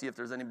just want to see if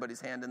there's anybody's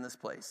hand in this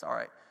place. All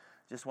right.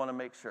 Just want to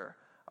make sure.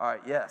 All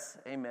right. Yes.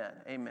 Amen.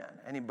 Amen.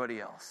 Anybody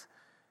else?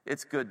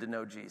 It's good to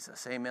know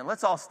Jesus. Amen.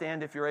 Let's all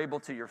stand if you're able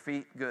to your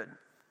feet. Good.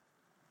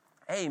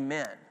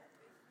 Amen.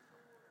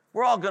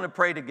 We're all going to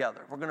pray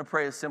together. We're going to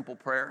pray a simple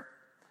prayer.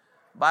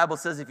 The Bible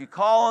says if you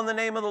call on the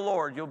name of the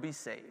Lord, you'll be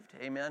saved.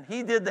 Amen.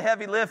 He did the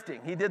heavy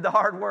lifting. He did the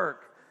hard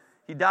work.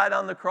 He died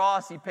on the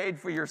cross. He paid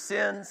for your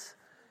sins.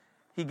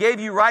 He gave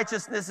you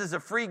righteousness as a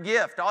free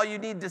gift. All you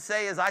need to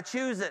say is, I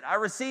choose it. I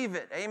receive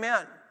it.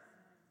 Amen.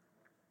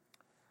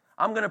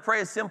 I'm going to pray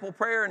a simple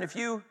prayer, and if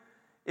you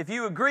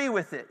agree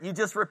with it, you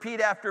just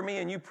repeat after me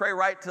and you pray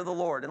right to the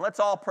Lord. And let's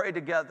all pray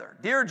together.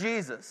 Dear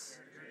Jesus,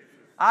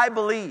 I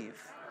believe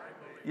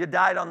you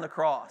died on the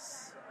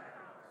cross.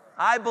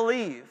 I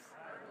believe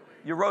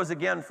you rose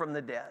again from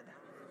the dead.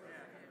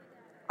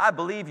 I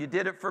believe you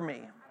did it for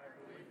me.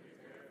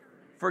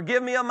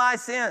 Forgive me of my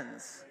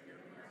sins.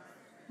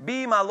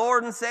 Be my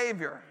Lord and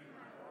Savior.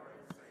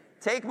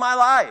 Take my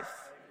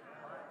life.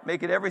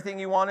 Make it everything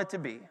you want it to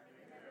be.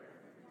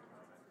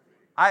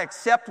 I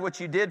accept what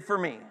you did for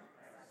me.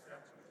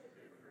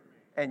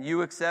 And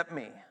you accept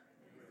me.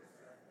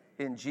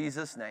 In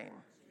Jesus' name.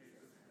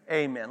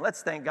 Amen.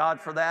 Let's thank God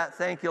for that.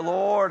 Thank you,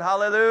 Lord.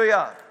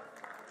 Hallelujah.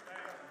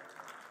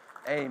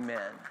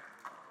 Amen.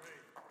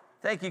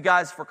 Thank you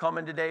guys for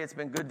coming today. It's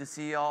been good to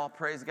see you all.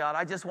 Praise God.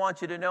 I just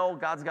want you to know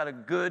God's got a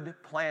good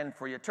plan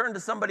for you. Turn to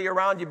somebody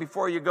around you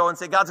before you go and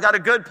say, God's got a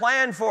good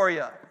plan for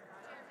you.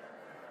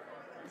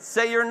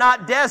 Say you're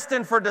not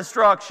destined for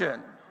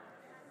destruction.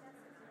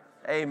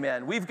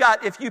 Amen.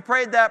 If you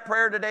prayed that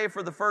prayer today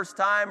for the first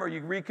time or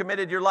you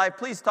recommitted your life,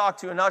 please talk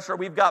to an usher.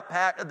 We've got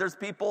packs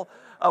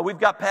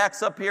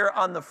up here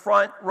on the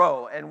front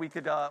row, and we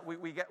have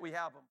them.